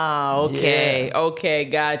 Ah, okay. Yeah. Okay,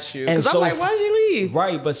 got you. Because I'm like, why'd you leave?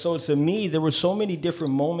 Right, but so to me, there were so many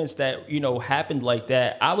different moments that, happened like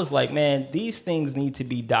that. I was like, man, these things need to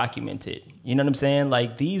be documented. You know what I'm saying?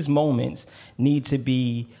 Like, these moments need to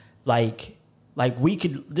be, like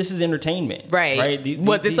this is entertainment. Right. Right?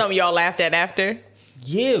 Was it something y'all laughed at after?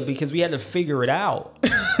 Yeah, because we had to figure it out.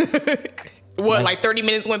 What, like 30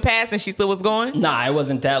 minutes went past and she still was going? Nah, it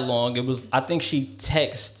wasn't that long. It was, I think she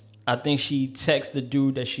texted the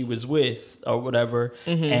dude that she was with or whatever.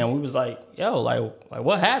 And we was like, yo, like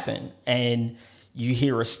what happened? And you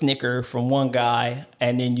hear a snicker from one guy,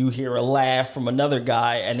 and then you hear a laugh from another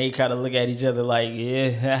guy, and they kind of look at each other like,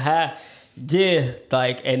 yeah, yeah,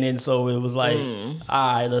 like, and then so it was like,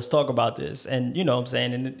 all right, let's talk about this. And what I'm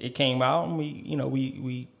saying, and it came out, and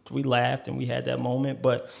we laughed and we had that moment.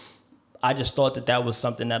 But I just thought that was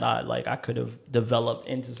something that I could have developed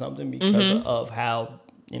into something because of how,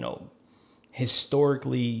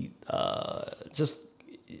 historically, just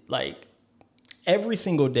like every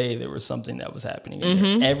single day there was something that was happening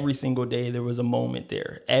in there. Every single day there was a moment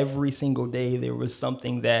there. Every single day there was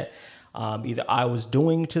something that either I was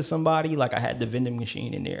doing to somebody, like I had the vending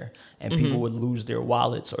machine in there, and people would lose their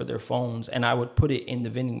wallets or their phones, and I would put it in the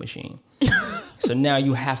vending machine. So now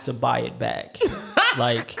you have to buy it back.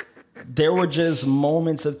 Like, there were just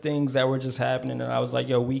moments of things that were just happening, and I was like,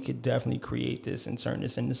 yo, we could definitely create this and turn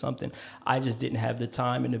this into something. I just didn't have the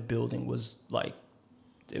time, and the building was like,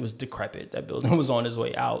 it was decrepit. That building was on its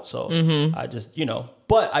way out. So I just,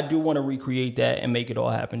 but I do want to recreate that and make it all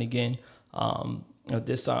happen again.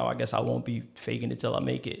 This time, I guess I won't be faking it till I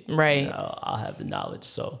make it. Right. I'll have the knowledge.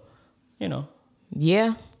 So,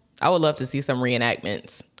 Yeah. I would love to see some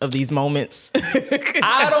reenactments of these moments.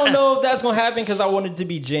 I don't know if that's going to happen because I want it to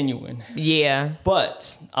be genuine. Yeah.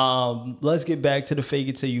 But let's get back to the fake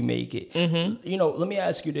it till you make it. Let me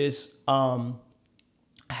ask you this.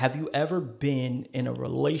 Have you ever been in a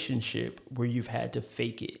relationship where you've had to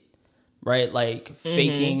fake it? Right? Like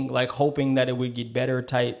faking, like hoping that it would get better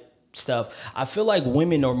type stuff. I feel like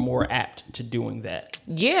women are more apt to doing that.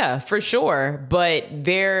 Yeah, for sure. But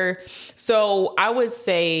so I would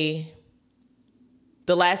say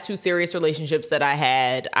the last 2 serious relationships that I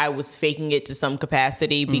had, I was faking it to some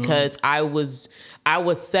capacity because I was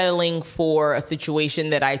settling for a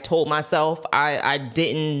situation that I told myself I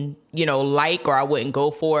didn't, like, or I wouldn't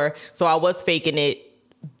go for. So I was faking it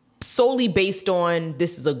solely based on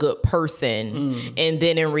this is a good person. And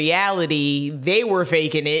then in reality, they were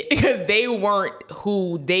faking it because they weren't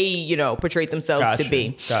who they, portrayed themselves to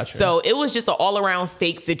be. Gotcha. So it was just an all around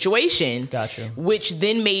fake situation. Gotcha. Which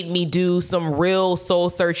then made me do some real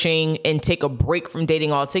soul searching and take a break from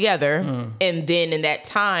dating altogether. And then in that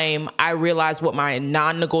time, I realized what my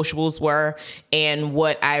non-negotiables were and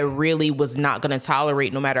what I really was not going to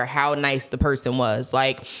tolerate no matter how nice the person was.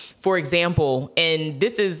 Like, for example, and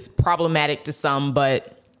this is problematic to some,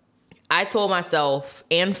 but I told myself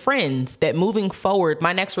and friends that moving forward,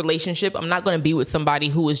 my next relationship, I'm not going to be with somebody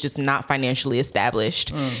who is just not financially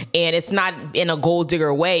established. And it's not in a gold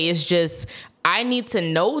digger way. It's just, I need to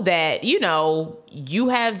know that, you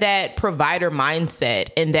have that provider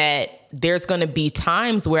mindset and that there's going to be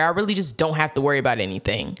times where I really just don't have to worry about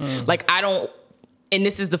anything. Like I don't, and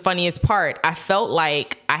this is the funniest part. I felt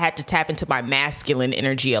like I had to tap into my masculine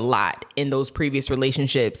energy a lot in those previous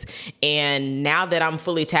relationships. And now that I'm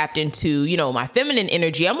fully tapped into, you know, my feminine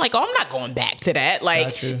energy, I'm like, oh, I'm not going back to that.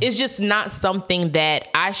 Like, it's just not something that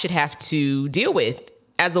I should have to deal with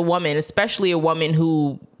as a woman, especially a woman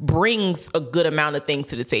who brings a good amount of things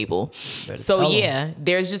to the table. So yeah,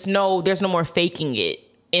 there's no more faking it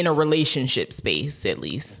in a relationship space, at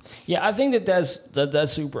least. Yeah, I think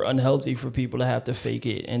that's super unhealthy for people to have to fake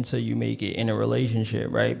it until you make it in a relationship,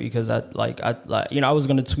 right? Because I was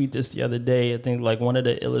gonna tweet this the other day. I think like one of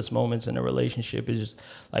the illest moments in a relationship is just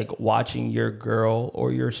like watching your girl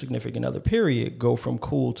or your significant other, period, go from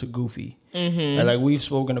cool to goofy. And like we've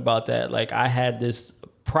spoken about that. Like I had this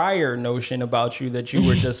prior notion about you that you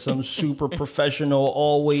were just some super professional,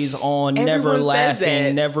 always on, never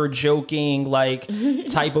laughing, never joking, like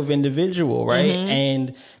type of individual, right?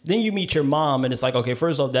 And then you meet your mom and it's like, okay,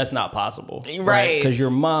 first off, that's not possible, right? Because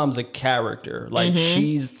your mom's a character. Like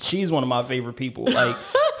she's one of my favorite people, like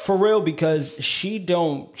for real, because she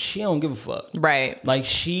don't give a fuck, right? Like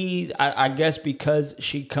I guess because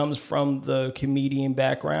she comes from the comedian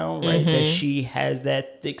background, right? That she has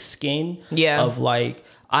that thick skin of like,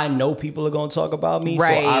 I know people are going to talk about me, so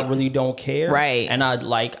I really don't care. Right. And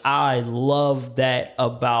I love that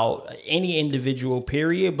about any individual,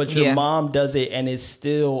 period. But your mom does it and is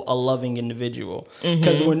still a loving individual.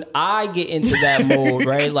 Because when I get into that mode,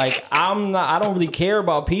 right, like I don't really care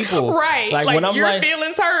about people. Right. Like when I'm your like,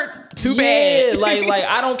 feelings hurt, too bad. Like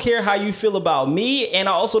I don't care how you feel about me. And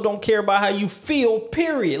I also don't care about how you feel,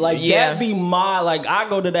 period. Like that be my, like I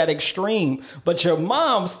go to that extreme. But your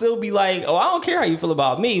mom still be like, oh, I don't care how you feel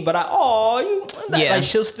about me, but like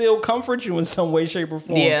she'll still comfort you in some way, shape, or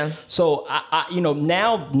form. Yeah. So I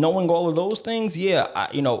now knowing all of those things,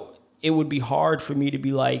 it would be hard for me to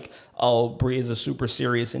be like, oh, Brie is a super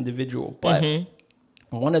serious individual. But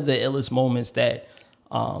one of the illest moments that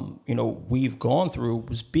we've gone through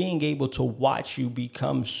was being able to watch you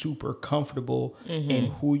become super comfortable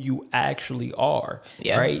in who you actually are.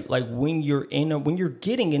 Yeah. Right. Like when you're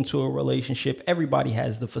getting into a relationship, everybody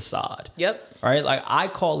has the facade. Yep. Right. Like I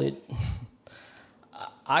call it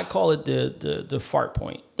the fart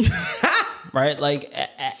point. Right. Like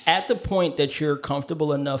at the point that you're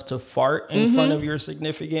comfortable enough to fart in front of your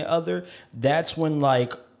significant other, that's when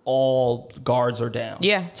like all guards are down.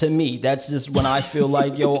 Yeah. To me, that's just when I feel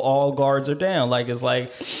like, yo, all guards are down. Like, it's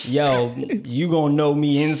like, yo, you gonna know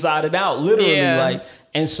me inside and out, literally. Yeah. Like,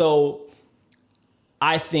 and so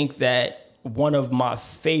I think that one of my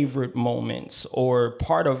favorite moments, or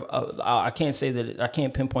part of, I can't say that, I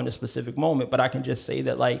can't pinpoint a specific moment, but I can just say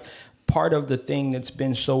that like, part of the thing that's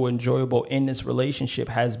been so enjoyable in this relationship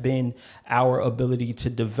has been our ability to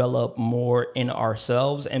develop more in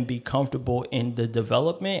ourselves and be comfortable in the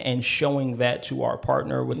development and showing that to our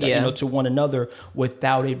partner, with to one another,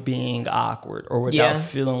 without it being awkward or without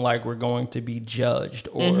feeling like we're going to be judged,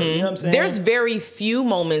 or you know what I'm saying? There's very few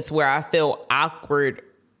moments where I feel awkward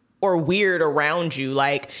or weird around you.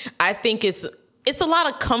 Like, I think it's a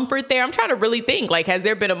lot of comfort there. I'm trying to really think, like, has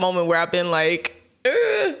there been a moment where I've been like,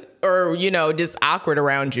 or, just awkward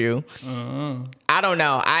around you? I don't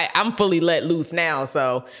know. I'm fully let loose now.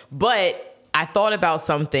 So, but I thought about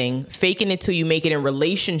something, faking it till you make it in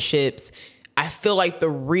relationships. I feel like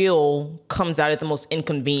the real comes out at the most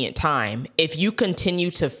inconvenient time. If you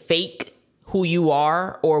continue to fake who you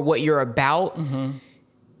are or what you're about,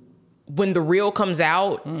 when the real comes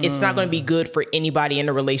out, it's not going to be good for anybody in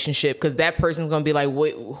a relationship, because that person's going to be like,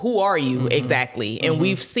 who are you exactly? And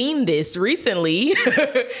we've seen this recently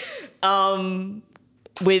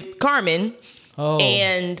with Carmen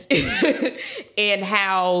and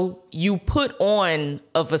how you put on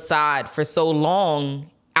a facade for so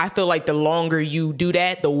long. I feel like the longer you do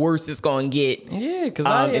that, the worse it's going to get. Yeah, because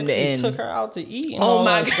I took her out to eat and all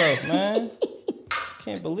that stuff, man.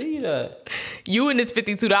 Can't believe that. You and this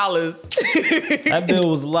 $52. That bill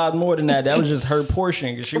was a lot more than that. That was just her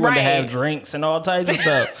portion, because she wanted to have drinks and all types of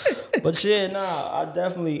stuff. But yeah, I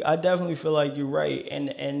definitely feel like you're right.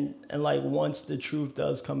 And like once the truth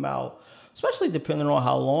does come out, especially depending on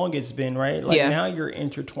how long it's been, right? Like now you're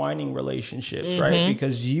intertwining relationships, right?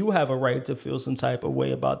 Because you have a right to feel some type of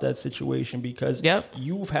way about that situation, because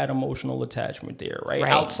you've had emotional attachment there, right?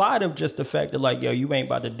 Outside of just the fact that like, yo, you ain't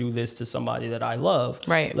about to do this to somebody that I love.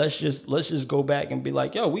 Right. Let's just go back and be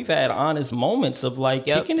like, yo, we've had honest moments of like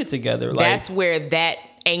kicking it together. Like, that's where that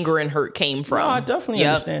anger and hurt came from. No, I definitely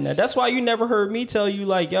understand that. That's why you never heard me tell you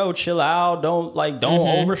like, yo, chill out, don't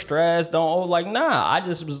overstress, nah. I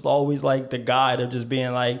just was always like the guy of just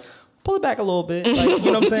being like, pull it back a little bit. Like,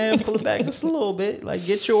 you know what I'm saying? Pull it back just a little bit. Like,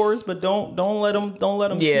 get yours, but don't let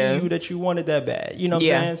them see you that you want it that bad. You know what I'm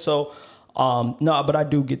saying? So, no, but I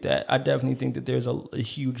do get that. I definitely think that there's a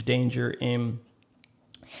huge danger in,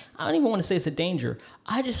 I don't even want to say it's a danger.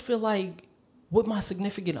 I just feel like with my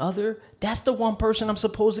significant other, that's the one person I'm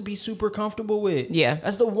supposed to be super comfortable with. Yeah.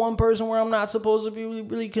 That's the one person where I'm not supposed to be really,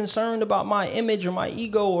 really concerned about my image or my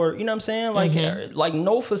ego, or, you know what I'm saying? Like, like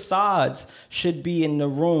no facades should be in the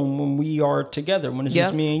room when we are together, when it's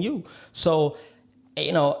just me and you. So,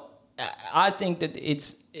 you know, I think that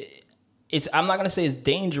it's, I'm not going to say it's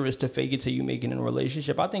dangerous to fake it till you make it in a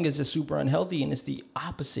relationship. I think it's just super unhealthy, and it's the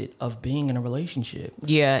opposite of being in a relationship.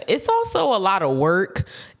 Yeah. It's also a lot of work,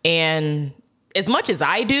 and as much as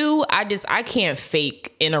I do, I can't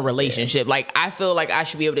fake in a relationship. Like, I feel like I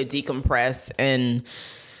should be able to decompress and,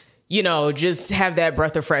 you know, just have that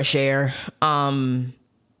breath of fresh air.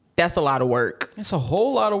 That's a lot of work. It's a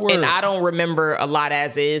whole lot of work. And I don't remember a lot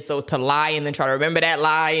as is. So to lie and then try to remember that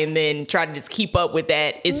lie and then try to just keep up with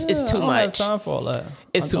that, it's too much. I don't have time for all that.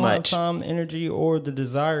 It's too much. I don't have time, energy, or the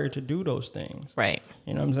desire to do those things. Right.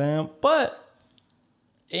 You know what I'm saying? But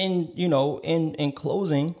in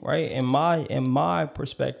closing, right, in my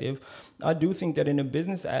perspective, I do think that in the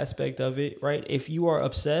business aspect of it, right, if you are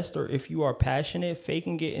obsessed or if you are passionate,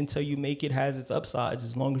 faking it until you make it has its upsides,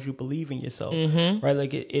 as long as you believe in yourself, right?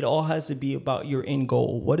 Like it all has to be about your end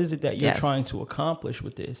goal. What is it that you're trying to accomplish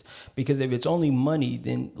with this? Because if it's only money,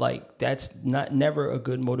 then like that's never a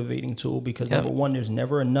good motivating tool, because number one, there's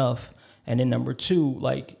never enough. And then number two,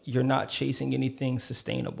 like you're not chasing anything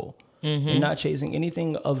sustainable. You're not chasing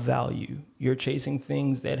anything of value. You're chasing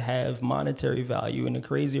things that have monetary value. And the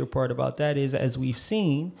crazier part about that is, as we've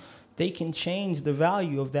seen, they can change the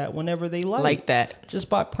value of that whenever they like that. Just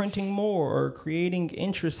by printing more or creating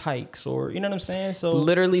interest hikes, or, you know what I'm saying? So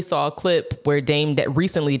literally saw a clip where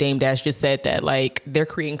recently Dame Dash just said that, like, they're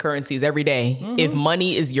creating currencies every day. If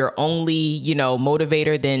money is your only, you know,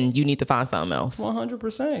 motivator, then you need to find something else.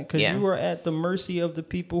 100%. Because you are at the mercy of the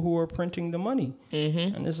people who are printing the money.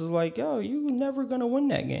 And this is like, yo, you never going to win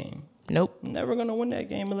that game. Nope. Never going to win that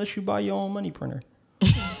game unless you buy your own money printer.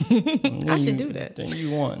 I should do that. Then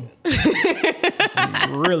you won.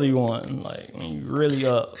 You really won. Like, you really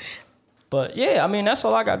up. But yeah, I mean, that's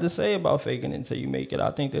all I got to say about faking it until you make it. I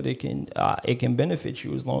think that it can benefit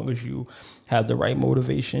you as long as you have the right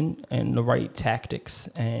motivation and the right tactics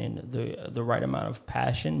and the right amount of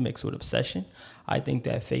passion mixed with obsession. I think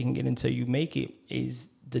that faking it until you make it is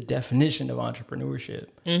the definition of entrepreneurship.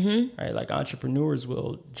 Right? Like, entrepreneurs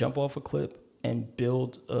will jump off a cliff and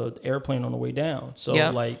build an airplane on the way down. So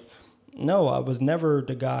like, no, I was never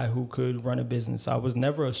the guy who could run a business. I was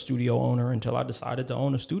never a studio owner until I decided to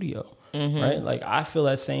own a studio, right? Like, I feel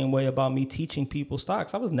that same way about me teaching people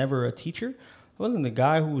stocks. I was never a teacher. I wasn't the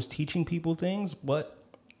guy who was teaching people things. But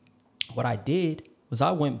what I did was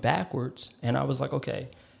I went backwards and I was like, okay,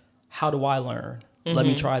 how do I learn? Let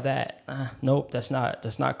me try that. Nope, that's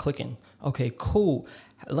not clicking. Okay, cool.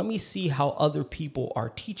 Let me see how other people are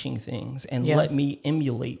teaching things and let me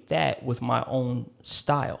emulate that with my own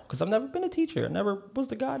style. Because I've never been a teacher. I never was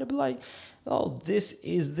the guy to be like, oh, this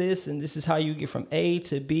is this, and this is how you get from A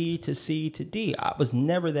to B to C to D. I was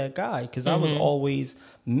never that guy, because I was always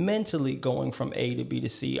mentally going from A to B to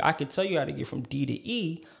C. I could tell you how to get from D to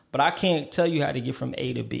E, but I can't tell you how to get from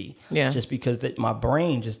A to B. Just because my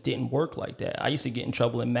brain just didn't work like that. I used to get in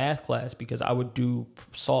trouble in math class because I would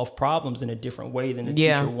solve problems in a different way than the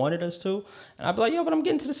teacher wanted us to. And I'd be like, yo, but I'm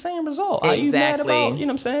getting to the same result. Are you mad about, you know what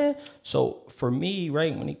I'm saying? So for me,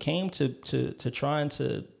 right, when it came to trying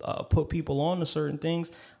to put people on to certain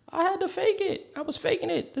things, I had to fake it. I was faking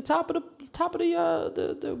it. The top of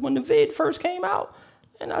the when the vid first came out.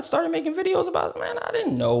 And I started making videos about it. Man, I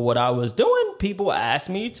didn't know what I was doing. People asked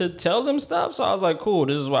me to tell them stuff. So I was like, cool,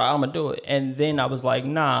 this is why I'm going to do it. And then I was like,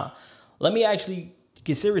 nah, let me actually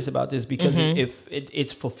get serious about this, because if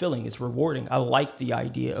it's fulfilling, it's rewarding. I like the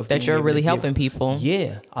idea of that you're really helping people.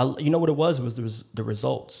 Yeah. You know what it was? It was the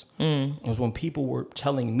results. It was when people were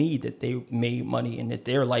telling me that they made money and that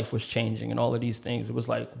their life was changing and all of these things. It was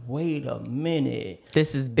like, wait a minute.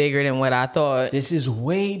 This is bigger than what I thought. This is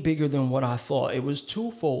way bigger than what I thought. It was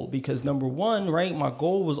twofold, because number one, right, my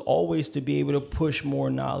goal was always to be able to push more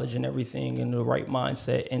knowledge and everything and the right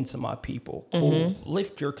mindset into my people. Cool.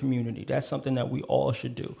 Lift your community. That's something that we all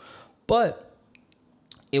should do. But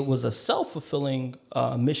it was a self-fulfilling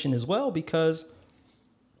mission as well, because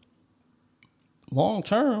long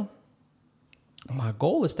term, my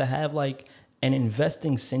goal is to have like an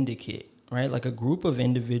investing syndicate, right? Like a group of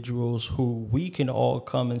individuals who we can all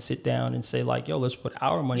come and sit down and say like, yo, let's put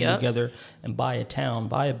our money together and buy a town,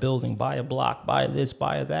 buy a building, buy a block, buy this,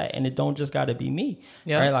 buy that. And it don't just got to be me,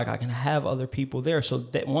 right? Like I can have other people there. So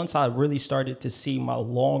that once I really started to see my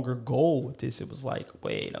longer goal with this, it was like,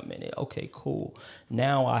 wait a minute. Okay, cool.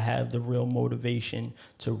 Now I have the real motivation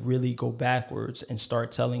to really go backwards and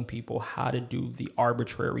start telling people how to do the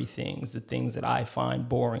arbitrary things, the things that I find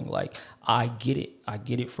boring. Like I get it. I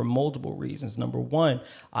get it for multiple reasons. Number one,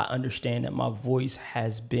 I understand that my voice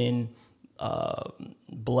has been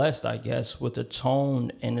blessed, I guess, with a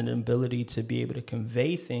tone and an ability to be able to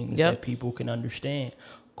convey things that people can understand.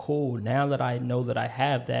 Cool. Now that I know that I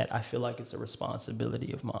have that, I feel like it's a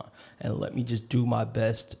responsibility of mine. And let me just do my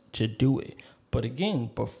best to do it. But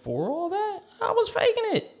again, before all that, I was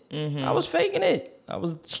faking it. I was faking it. I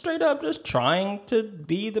was straight up just trying to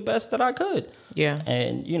be the best that I could. Yeah.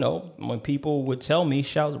 And, you know, when people would tell me,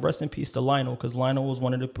 rest in peace to Lionel, because Lionel was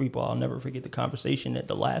one of the people, I'll never forget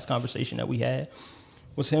the last conversation that we had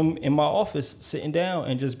was him in my office sitting down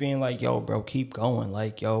and just being like, yo, bro, keep going.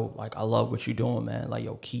 Like, yo, like, I love what you're doing, man. Like,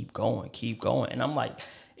 yo, keep going, keep going. And I'm like,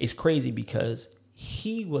 it's crazy because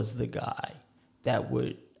he was the guy that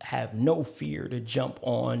would have no fear to jump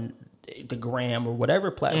on the gram or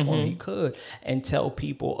whatever platform he could and tell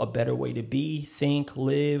people a better way to be, think,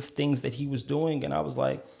 live, things that he was doing. And I was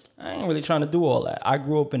like, I ain't really trying to do all that. I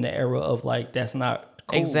grew up in the era of like, that's not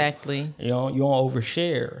cool. Exactly. You know, you don't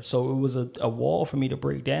overshare. So it was a wall for me to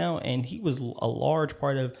break down. And he was a large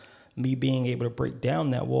part of me being able to break down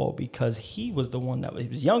that wall because he was the one he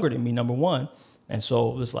was younger than me, number one. And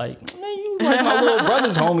so it was like, man, you like my little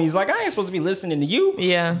brother's homies. Like, I ain't supposed to be listening to you.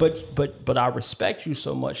 Yeah. But I respect you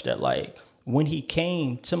so much that, like, when he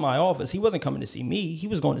came to my office, he wasn't coming to see me. He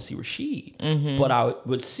was going to see Rashid. But I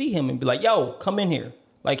would see him and be like, yo, come in here.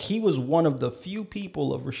 Like, he was one of the few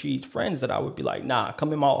people of Rashid's friends that I would be like, nah,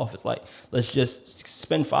 come in my office. Like, let's just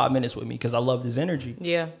spend 5 minutes with me because I loved his energy.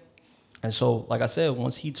 Yeah. And so, like I said,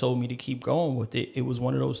 once he told me to keep going with it, it was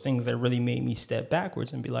one of those things that really made me step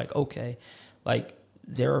backwards and be like, okay, like,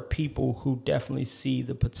 there are people who definitely see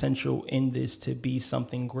the potential in this to be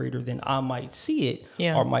something greater than I might see it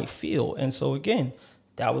or might feel. And so, again,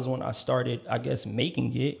 that was when I started, I guess,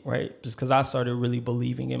 making it, right? Just because I started really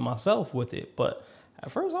believing in myself with it. But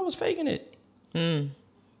at first, I was faking it.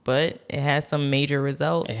 But it had some major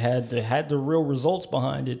results. It had the real results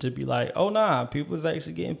behind it to be like, oh, nah, people is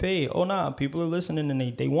actually getting paid. Oh, nah, people are listening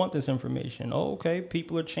and they want this information. Oh, okay,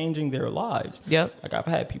 people are changing their lives. Yep. Like, I've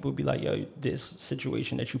had people be like, yo, this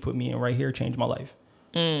situation that you put me in right here changed my life.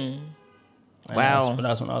 Wow. But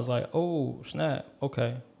that's when I was like, oh, snap.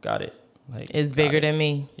 Okay, got it. Like, it's bigger than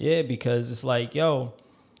me. Yeah, because it's like, yo,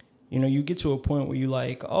 you know, you get to a point where you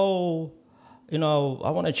like, oh, you know,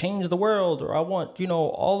 I want to change the world, or I want, you know,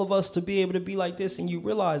 all of us to be able to be like this. And you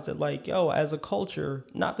realize that, like, yo, as a culture,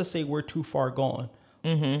 not to say we're too far gone,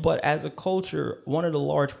 but as a culture, one of the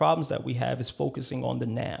large problems that we have is focusing on the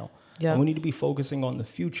now. Yep. And we need to be focusing on the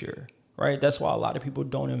future, right? That's why a lot of people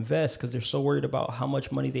don't invest, because they're so worried about how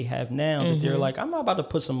much money they have now that they're like, I'm not about to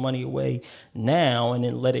put some money away now and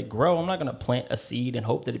then let it grow. I'm not going to plant a seed and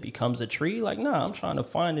hope that it becomes a tree. Like, nah, I'm trying to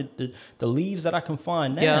find the leaves that I can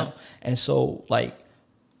find now. Yeah. And so, like,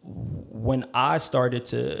 when I started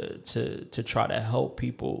to try to help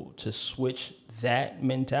people to switch that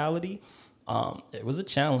mentality, it was a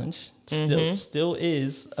challenge. Still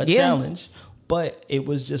is a challenge. But it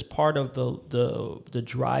was just part of the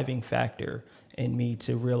driving factor in me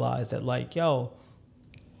to realize that, like, yo,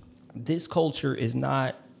 this culture is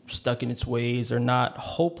not stuck in its ways or not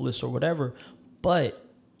hopeless or whatever. But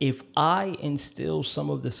if I instill some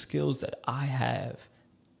of the skills that I have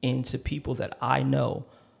into people that I know,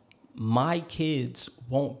 my kids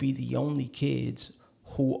won't be the only kids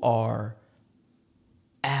who are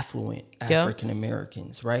affluent African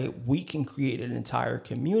Americans, right? We can create an entire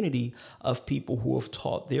community of people who have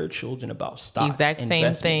taught their children about stocks,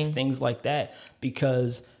 investments, things like that,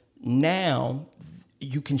 because now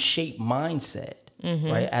you can shape mindset,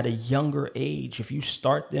 right? At a younger age, if you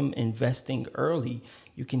start them investing early,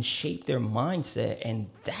 you can shape their mindset, and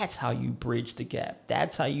that's how you bridge the gap.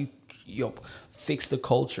 That's how you fix the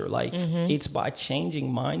culture. Like, it's by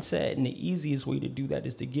changing mindset, and the easiest way to do that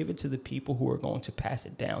is to give it to the people who are going to pass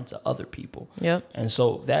it down to other people. Yep. And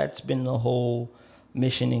so that's been the whole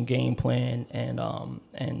mission and game plan, and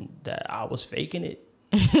that I was faking it.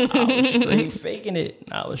 I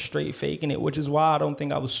was straight faking it, which is why I don't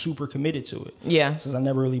think I was super committed to it. Yeah. Because I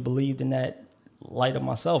never really believed in that light of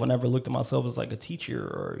myself. I never looked at myself as like a teacher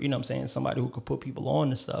or, you know what I'm saying, somebody who could put people on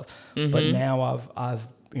and stuff. But now I've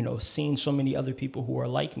you know, seen so many other people who are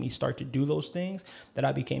like me start to do those things that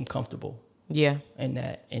I became comfortable. Yeah. In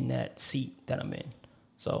that seat that I'm in.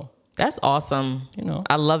 So that's awesome. You know,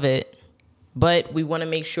 I love it. But we want to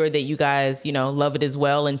make sure that you guys, you know, love it as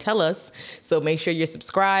well and tell us. So make sure you're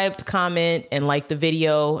subscribed, comment, and like the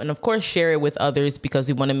video. And of course, share it with others because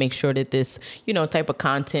we want to make sure that this, you know, type of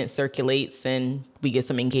content circulates and we get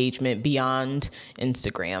some engagement beyond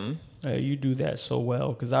Instagram. You do that so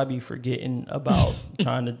well because I be forgetting about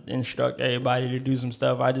trying to instruct everybody to do some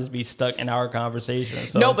stuff. I just be stuck in our conversation.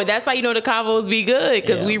 So. No, but that's how you know the convos be good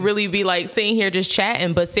because we really be like sitting here just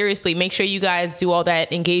chatting. But seriously, make sure you guys do all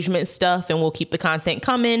that engagement stuff and we'll keep the content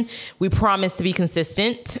coming. We promise to be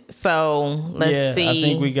consistent. So let's see. I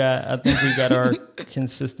think we got our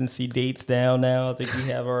consistency dates down now. I think we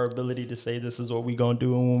have our ability to say this is what we gonna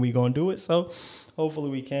do and when we gonna do it. So hopefully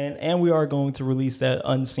we can. And we are going to release that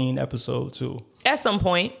unseen episode too. At some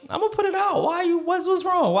point. I'm gonna put it out. What's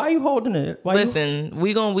wrong? Why are you holding it? Listen,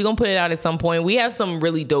 we gonna put it out at some point. We have some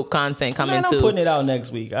really dope content coming too. I'm putting it out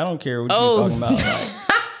next week. I don't care what you're talking about.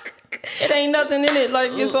 Like, it ain't nothing in it.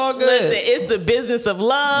 Like, it's all good. Listen, it's the business of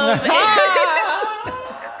love.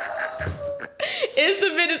 It's the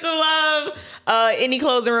business of love. Any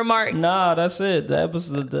closing remarks? Nah, that's it. The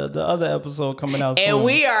episode, the other episode coming out soon. And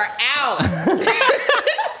we are out.